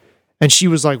up. And she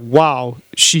was like, wow.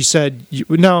 She said,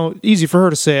 now, easy for her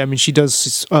to say. I mean, she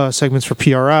does segments for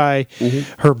PRI.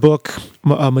 Mm-hmm. Her book,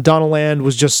 Madonna Land,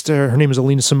 was just, her name is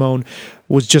Alina Simone,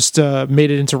 was just made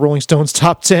it into Rolling Stone's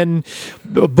top 10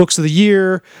 books of the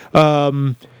year.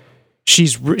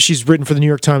 She's written for the New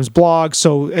York Times blog,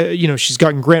 so she's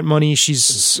gotten grant money.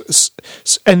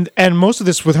 And most of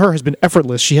this with her has been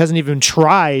effortless. She hasn't even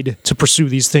tried to pursue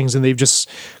these things, and they've just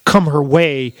come her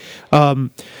way.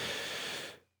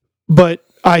 But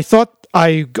I thought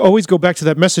I always go back to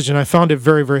that message, and I found it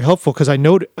very, very helpful because I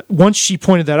know once she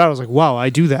pointed that out, I was like, wow, I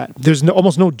do that. There's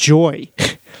almost no joy,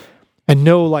 and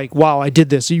no like, wow, I did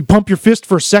this. So you pump your fist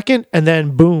for a second, and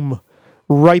then boom,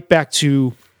 right back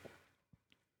to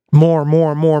more,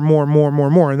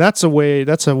 and that's a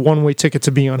one-way ticket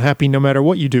to being unhappy no matter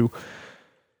what you do.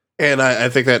 And I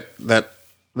think that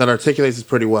articulates it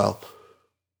pretty well.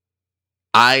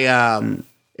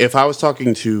 If I was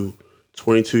talking to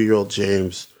 22-year-old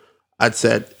James, I'd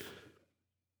said,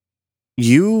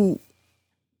 you're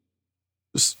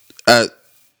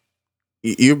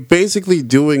basically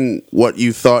doing what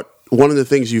you thought, one of the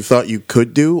things you thought you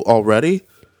could do already.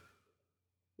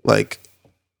 Like,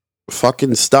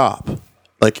 fucking stop.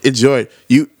 Like, enjoy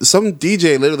it. Some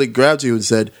DJ literally grabbed you and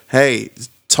said, hey,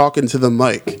 talking to the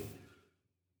mic.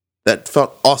 That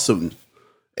felt awesome.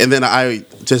 And then I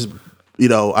just,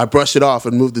 I brushed it off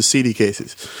and moved the CD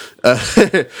cases.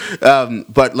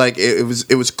 But like, it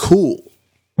was cool.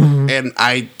 Mm-hmm. And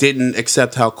I didn't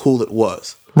accept how cool it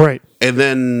was. Right. And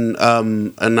then,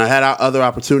 and I had other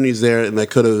opportunities there, and I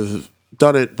could have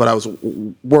done it, but I was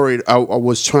worried. I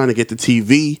was trying to get to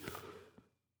TV,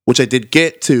 which I did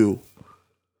get to,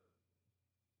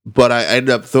 but I ended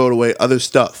up throwing away other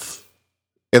stuff.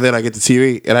 And then I get to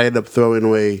TV, and I end up throwing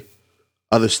away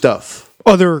other stuff.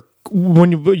 Are you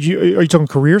talking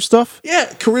career stuff?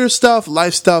 Yeah, career stuff,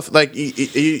 life stuff. Like,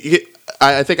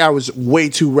 I think I was way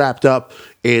too wrapped up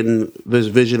in this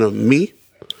vision of me.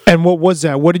 And what was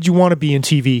that? What did you want to be in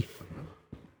TV?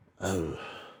 I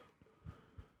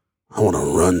want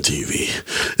to run TV.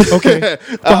 Okay,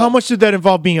 but how much did that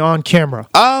involve being on camera?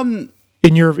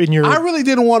 In your, I really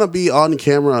didn't want to be on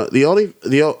camera. I didn't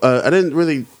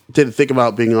think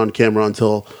about being on camera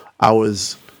until I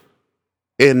was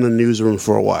in the newsroom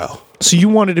for a while. So you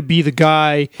wanted to be the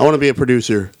guy. I want to be a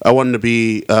producer. I wanted to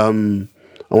be. I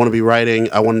want to be writing.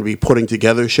 I wanted to be putting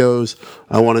together shows.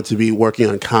 I wanted to be working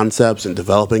on concepts and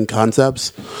developing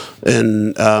concepts,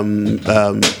 and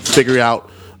figuring out.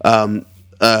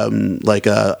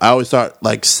 I always thought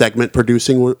like segment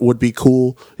producing would be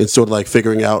cool, and sort of like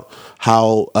figuring out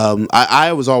how.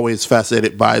 I was always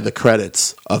fascinated by the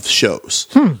credits of shows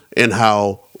and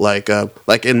how like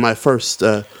in my first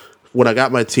when I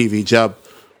got my TV job,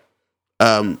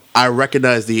 I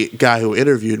recognized the guy who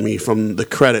interviewed me from the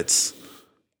credits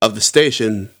of the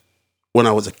station when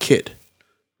I was a kid,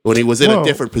 when he was in a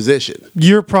different position.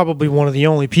 You're probably one of the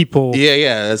only people.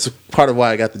 Yeah, that's part of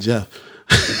why I got the job.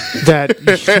 That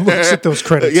looks at those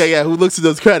credits. Yeah, who looks at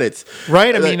those credits?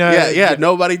 Right? I mean,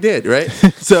 nobody did, right?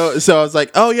 so I was like,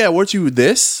 oh yeah, weren't you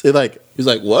this? And like, he's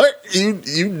like, what? You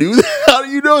knew that? How do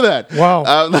you know that?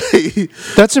 Wow,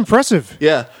 that's impressive.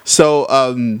 Yeah. So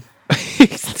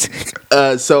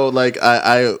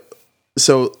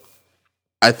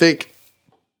I think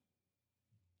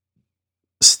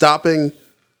stopping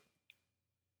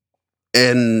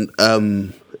and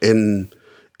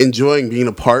enjoying being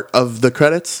a part of the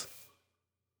credits,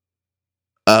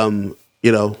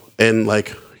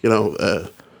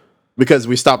 because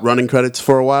we stopped running credits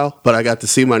for a while, but I got to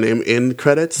see my name in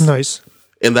credits. Nice.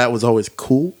 And that was always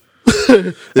cool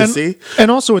to see.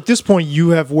 And also at this point, you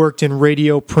have worked in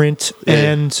radio, print,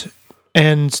 and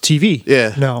TV.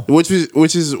 Yeah. No. Which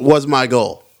was my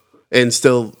goal, and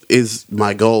still is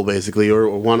my goal, basically, or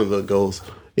one of the goals.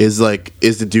 Is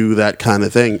to do that kind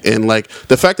of thing, and like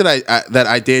the fact that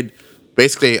I did,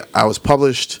 basically I was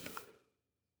published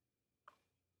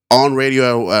on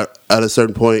radio at a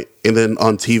certain point, and then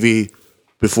on TV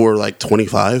before like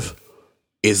 25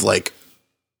 is like,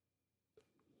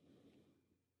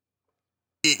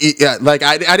 yeah, like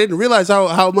I didn't realize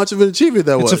how much of an achievement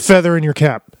that was. It's a feather in your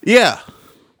cap. Yeah,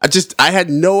 I had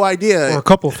no idea, or a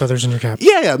couple of feathers in your cap.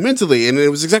 Yeah, mentally, and it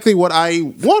was exactly what I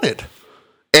wanted.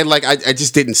 And like I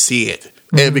just didn't see it,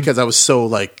 and because I was so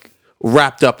like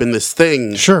wrapped up in this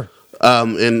thing, sure,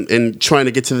 and trying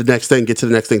to get to the next thing, get to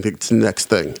the next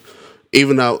thing.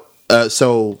 Even though,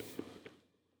 so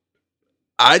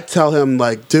I tell him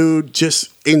like, dude,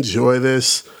 just enjoy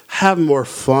this, have more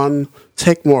fun,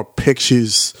 take more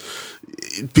pictures,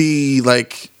 be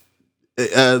like,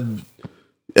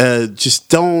 just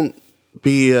don't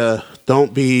be a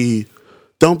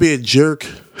jerk.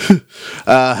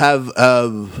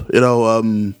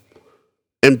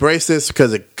 Embrace this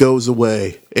because it goes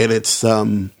away, and it's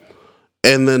and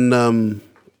then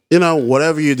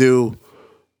whatever you do,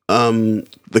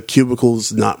 the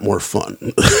cubicle's not more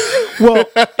fun. Well,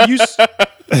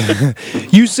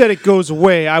 you said it goes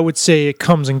away. I would say it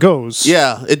comes and goes.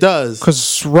 Yeah, it does.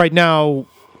 Because right now,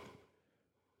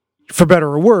 for better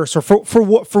or worse, or for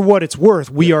what it's worth,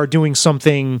 we are doing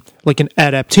something like an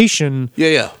adaptation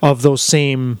of those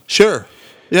same... Sure,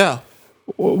 yeah.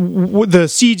 The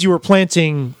seeds you were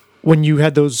planting when you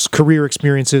had those career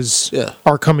experiences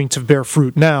are coming to bear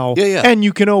fruit now. Yeah. And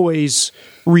you can always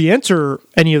re-enter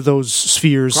any of those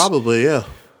spheres. Probably, yeah.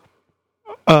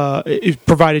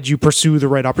 Provided you pursue the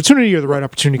right opportunity or the right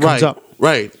opportunity comes up.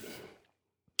 Right.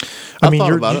 I mean,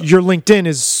 your LinkedIn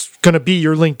is going to be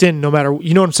your LinkedIn no matter,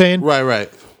 you know what I'm saying? Right.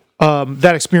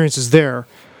 That experience is there.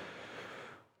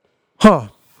 Huh.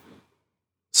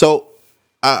 So,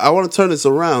 I want to turn this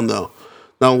around, though.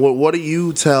 Now, what do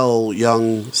you tell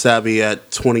young Sabby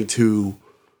at 22?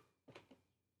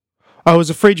 I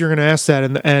was afraid you were going to ask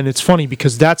that, and it's funny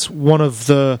because that's one of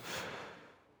the...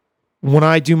 When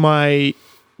I do my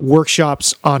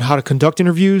workshops on how to conduct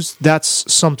interviews,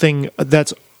 that's something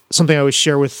I always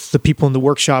share with the people in the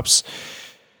workshops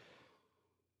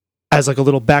as like a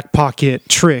little back pocket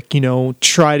trick,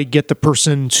 try to get the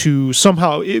person to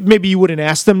somehow, maybe you wouldn't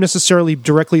ask them necessarily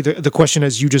directly the question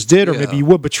as you just did, or maybe you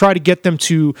would, but try to get them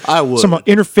to somehow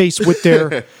interface with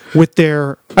their,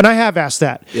 and I have asked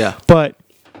that. Yeah.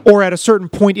 Or at a certain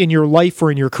point in your life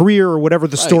or in your career or whatever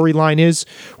the storyline is,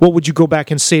 what would you go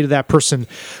back and say to that person?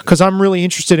 Because I'm really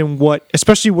interested in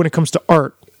especially when it comes to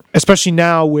art, especially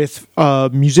now with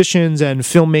musicians and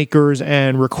filmmakers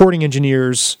and recording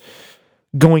engineers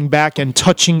going back and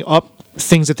touching up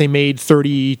things that they made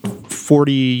 30,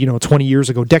 40, 20 years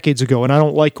ago, decades ago. And I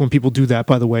don't like when people do that,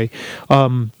 by the way.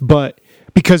 But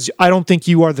because I don't think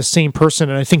you are the same person,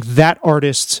 and I think that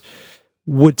artist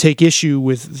would take issue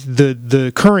with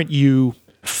the current you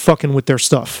fucking with their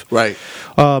stuff. Right.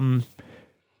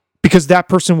 Because that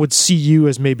person would see you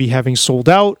as maybe having sold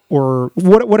out or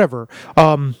whatever.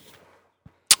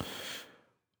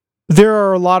 There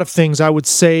are a lot of things I would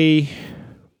say.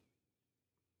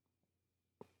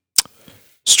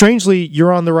 Strangely,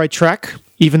 you're on the right track,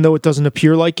 even though it doesn't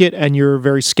appear like it, and you're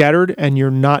very scattered and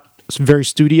you're not very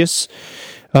studious.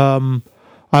 I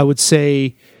would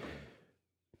say,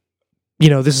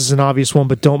 this is an obvious one,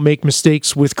 but don't make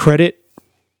mistakes with credit.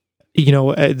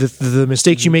 The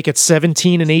mistakes you make at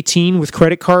 17 and 18 with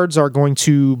credit cards are going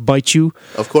to bite you.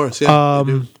 Of course, yeah.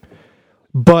 they do.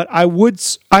 But I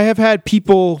have had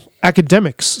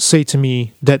academics say to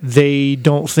me that they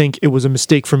don't think it was a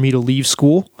mistake for me to leave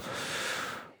school,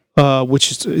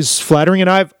 which is flattering. And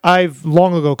I've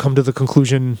long ago come to the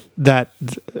conclusion that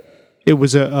it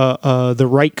was the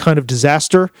right kind of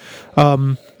disaster.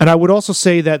 And I would also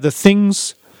say that the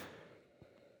things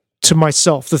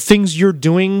you're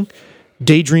doing,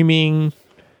 daydreaming,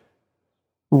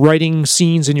 writing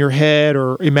scenes in your head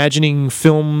or imagining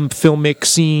filmic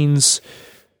scenes,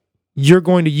 you're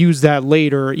going to use that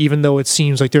later, even though it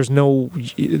seems like there's no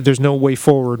way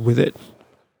forward with it.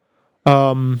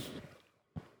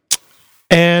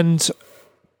 And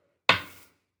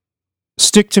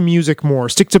stick to music more.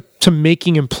 Stick to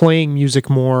making and playing music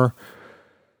more,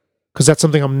 because that's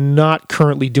something I'm not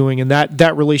currently doing, and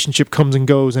that relationship comes and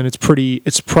goes, and it's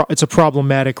a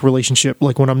problematic relationship.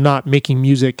 Like when I'm not making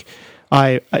music,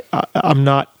 I'm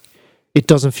not. It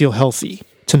doesn't feel healthy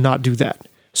to not do that.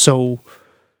 So,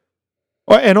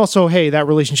 and also, hey, that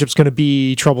relationship's going to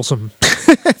be troublesome.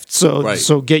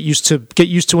 So get used to an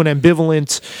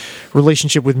ambivalent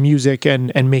relationship with music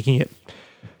and making it.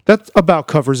 That about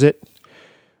covers it.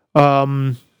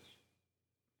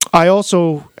 I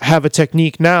also have a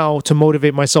technique now to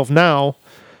motivate myself now,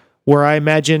 where I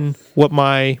imagine what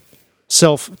my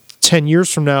self 10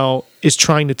 years from now is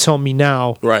trying to tell me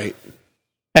now. Right.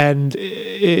 And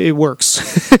it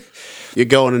works. You're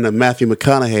going into Matthew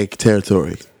McConaughey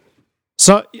territory.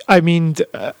 So, I mean,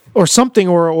 or something,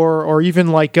 or even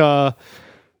like time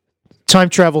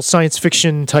travel, science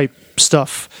fiction type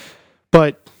stuff.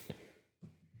 But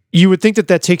you would think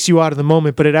that takes you out of the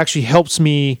moment, but it actually helps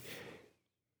me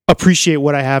appreciate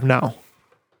what I have now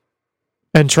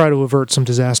and try to avert some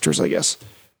disasters, I guess.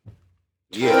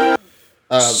 Yeah.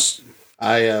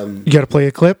 You got to play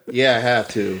a clip? Yeah, I have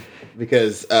to,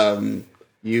 because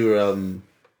you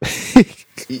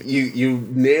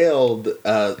nailed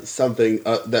something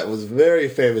that was very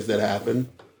famous that happened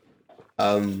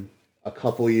a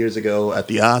couple years ago at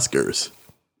the Oscars.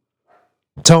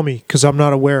 Tell me, because I'm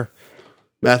not aware.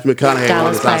 Matthew McConaughey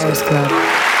won his Dallas Oscar. Buyers Club.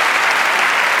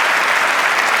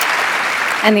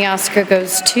 And the Oscar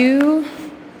goes to...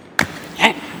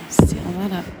 Steal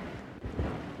that up.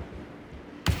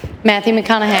 Matthew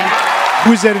McConaughey.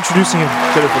 Who is that introducing him?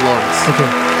 Jennifer Lawrence. Okay.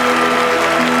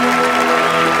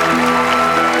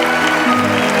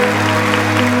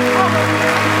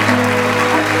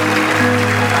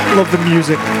 Love the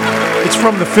music. It's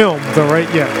from the film, though, right?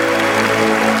 Yeah.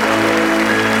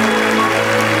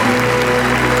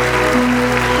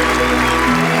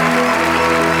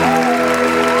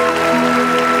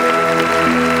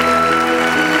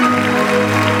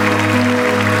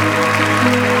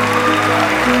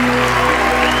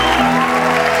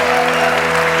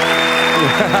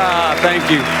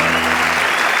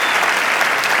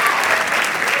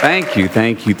 Thank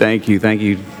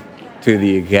you to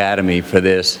the Academy for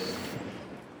this.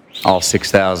 All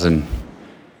 6,000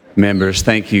 members.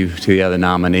 Thank you to the other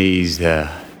nominees.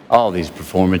 All these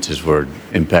performances were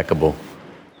impeccable,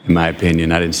 in my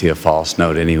opinion. I didn't see a false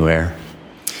note anywhere.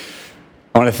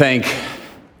 I want to thank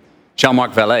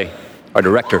Jean-Marc Vallée, our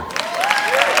director.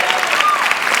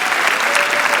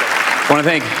 I want to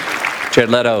thank Jared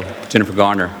Leto, Jennifer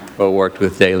Garner, who I worked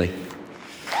with daily.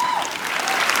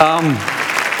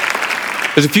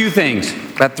 There's a few things,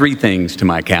 about 3 things to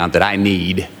my account that I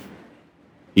need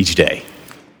each day.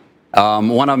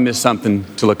 One of them is something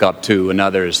to look up to,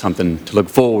 another is something to look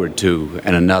forward to,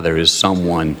 and another is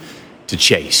someone to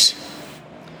chase.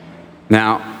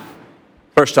 Now,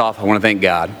 first off, I want to thank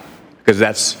God, because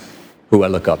that's who I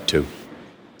look up to.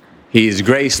 He's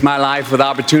graced my life with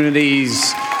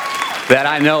opportunities that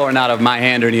I know are not of my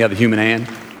hand or any other human hand.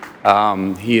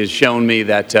 He has shown me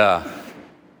that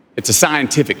it's a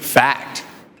scientific fact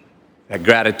that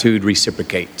gratitude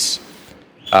reciprocates.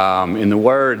 In the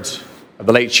words of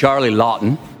the late Charlie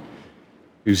Lawton,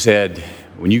 who said,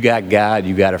 when you got God,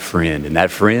 you got a friend, and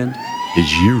that friend is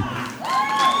you.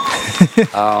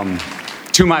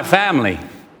 To my family,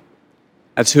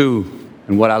 that's who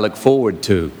and what I look forward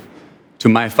to. To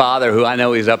my father, who I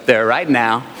know is up there right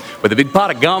now, with a big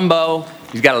pot of gumbo.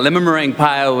 He's got a lemon meringue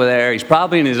pie over there. He's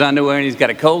probably in his underwear, and he's got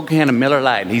a cold can of Miller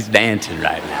Lite, and he's dancing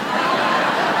right now.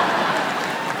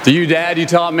 To you, Dad, you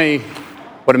taught me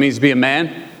what it means to be a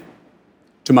man.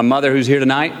 To my mother, who's here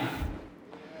tonight,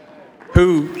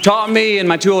 who taught me and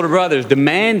my two older brothers,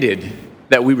 demanded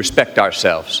that we respect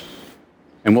ourselves.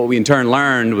 And what we in turn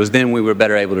learned was then we were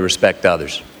better able to respect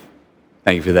others.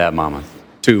 Thank you for that, Mama.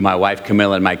 To my wife,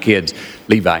 Camilla, and my kids,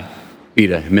 Levi,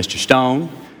 Peter, and Mr. Stone,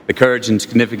 the courage and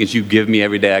significance you give me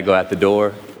every day I go out the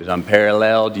door is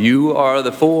unparalleled. You are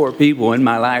the 4 people in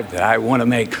my life that I want to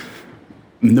make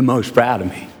the most proud of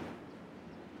me.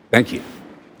 Thank you.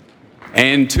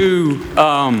 And to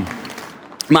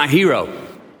my hero,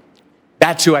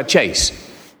 that's who I chase.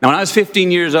 Now, when I was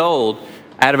 15 years old,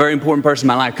 I had a very important person in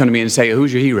my life come to me and say,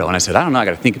 who's your hero? And I said, I don't know, I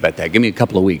got to think about that. Give me a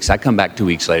couple of weeks. I come back 2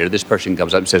 weeks later. This person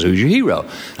comes up and says, who's your hero?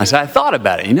 I said, I thought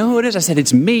about it. You know who it is? I said,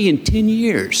 it's me in 10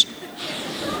 years.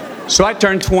 So I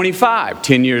turned 25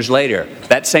 10 years later.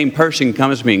 That same person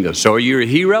comes to me and goes, so are you a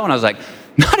hero? And I was like,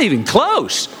 not even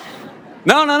close.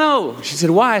 No. She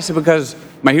said, why? I said, because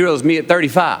my hero is me at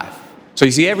 35. So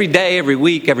you see, every day, every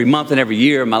week, every month, and every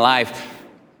year of my life,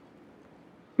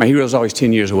 my hero is always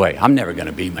 10 years away. I'm never going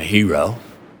to be my hero.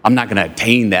 I'm not going to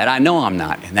attain that. I know I'm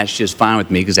not. And that's just fine with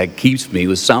me because that keeps me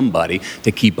with somebody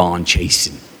to keep on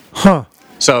chasing. Huh.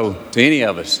 So to any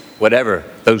of us, whatever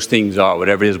those things are,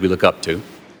 whatever it is we look up to,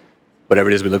 whatever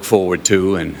it is we look forward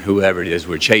to, and whoever it is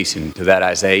we're chasing, to that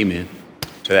I say amen.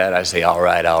 To that I say, all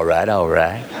right. To that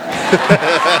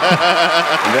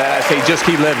I say, just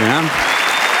keep living, huh?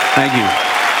 Thank you.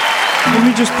 Let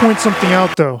me just point something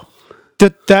out, though.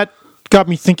 That got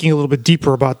me thinking a little bit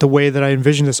deeper about the way that I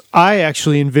envision this. I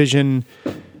actually envision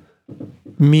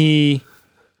a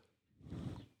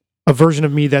version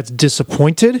of me that's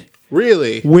disappointed.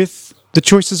 Really? With the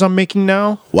choices I'm making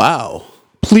now. Wow.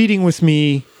 Pleading with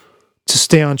me to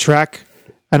stay on track.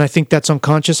 And I think that's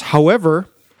unconscious. However,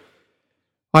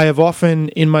 I have often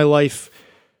in my life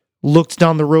looked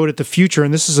down the road at the future,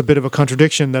 and this is a bit of a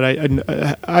contradiction that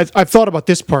I've thought about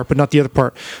this part, but not the other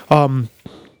part.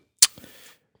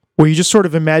 Where you just sort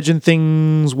of imagine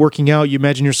things working out. You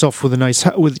imagine yourself with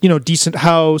a decent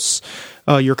house.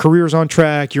 Your career's on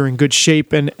track. You're in good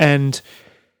shape, and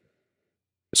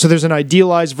so there's an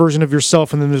idealized version of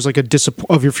yourself, and then there's like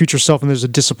of your future self, and there's a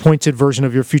disappointed version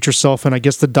of your future self. And I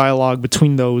guess the dialogue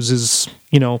between those is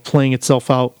playing itself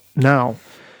out now.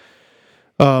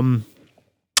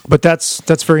 But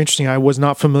that's very interesting. I was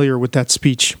not familiar with that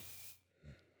speech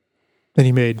that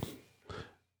he made.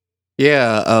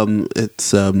 Yeah,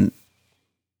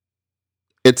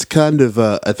 it's kind of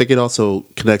I think it also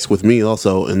connects with me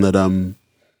also in that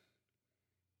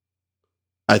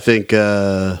I think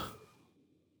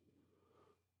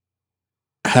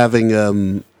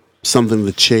having something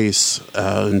to chase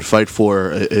and fight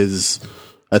for is,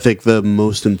 I think, the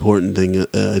most important thing.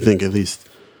 I think, at least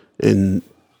in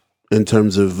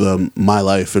terms of my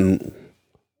life, and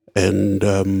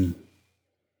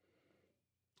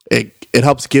it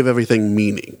helps give everything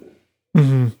meaning.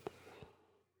 Mm-hmm.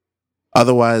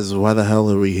 Otherwise, why the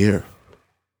hell are we here?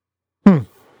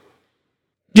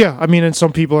 Yeah, I mean, and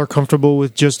some people are comfortable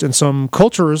with and some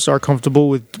cultures are comfortable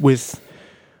with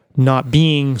not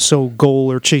being so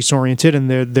goal or chase oriented, and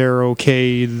they're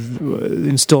okay,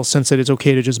 and still a sense that it's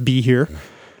okay to just be here,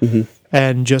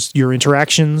 and just your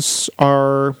interactions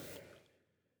are.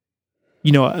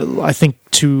 I think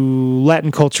to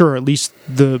Latin culture, or at least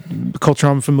the culture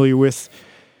I'm familiar with,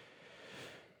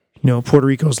 Puerto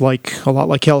Rico's a lot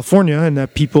like California, and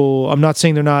that people, I'm not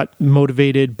saying they're not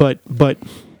motivated, but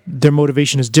their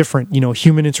motivation is different.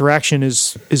 Human interaction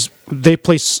is they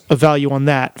place a value on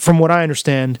that, from what I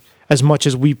understand, as much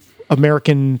as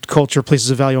American culture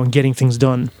places a value on getting things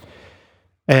done.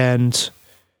 And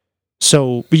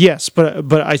so, yes,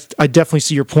 but I definitely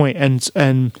see your point,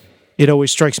 and it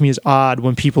always strikes me as odd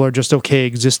when people are just okay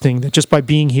existing, that just by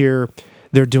being here,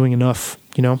 they're doing enough,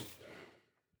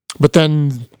 But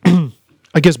then,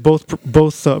 I guess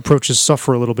both approaches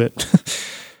suffer a little bit.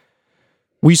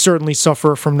 We certainly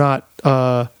suffer from not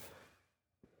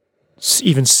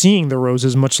even seeing the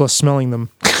roses, much less smelling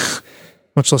them,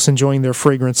 much less enjoying their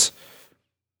fragrance.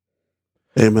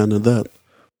 Amen to that.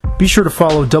 Be sure to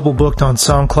follow Double Booked on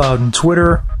SoundCloud and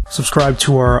Twitter, subscribe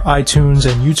to our iTunes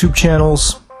and YouTube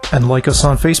channels, and like us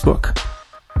on Facebook.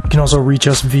 You can also reach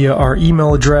us via our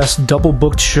email address,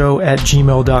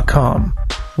 doublebookedshow@gmail.com.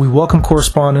 We welcome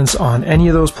correspondence on any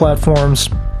of those platforms,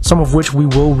 some of which we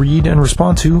will read and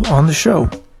respond to on the show.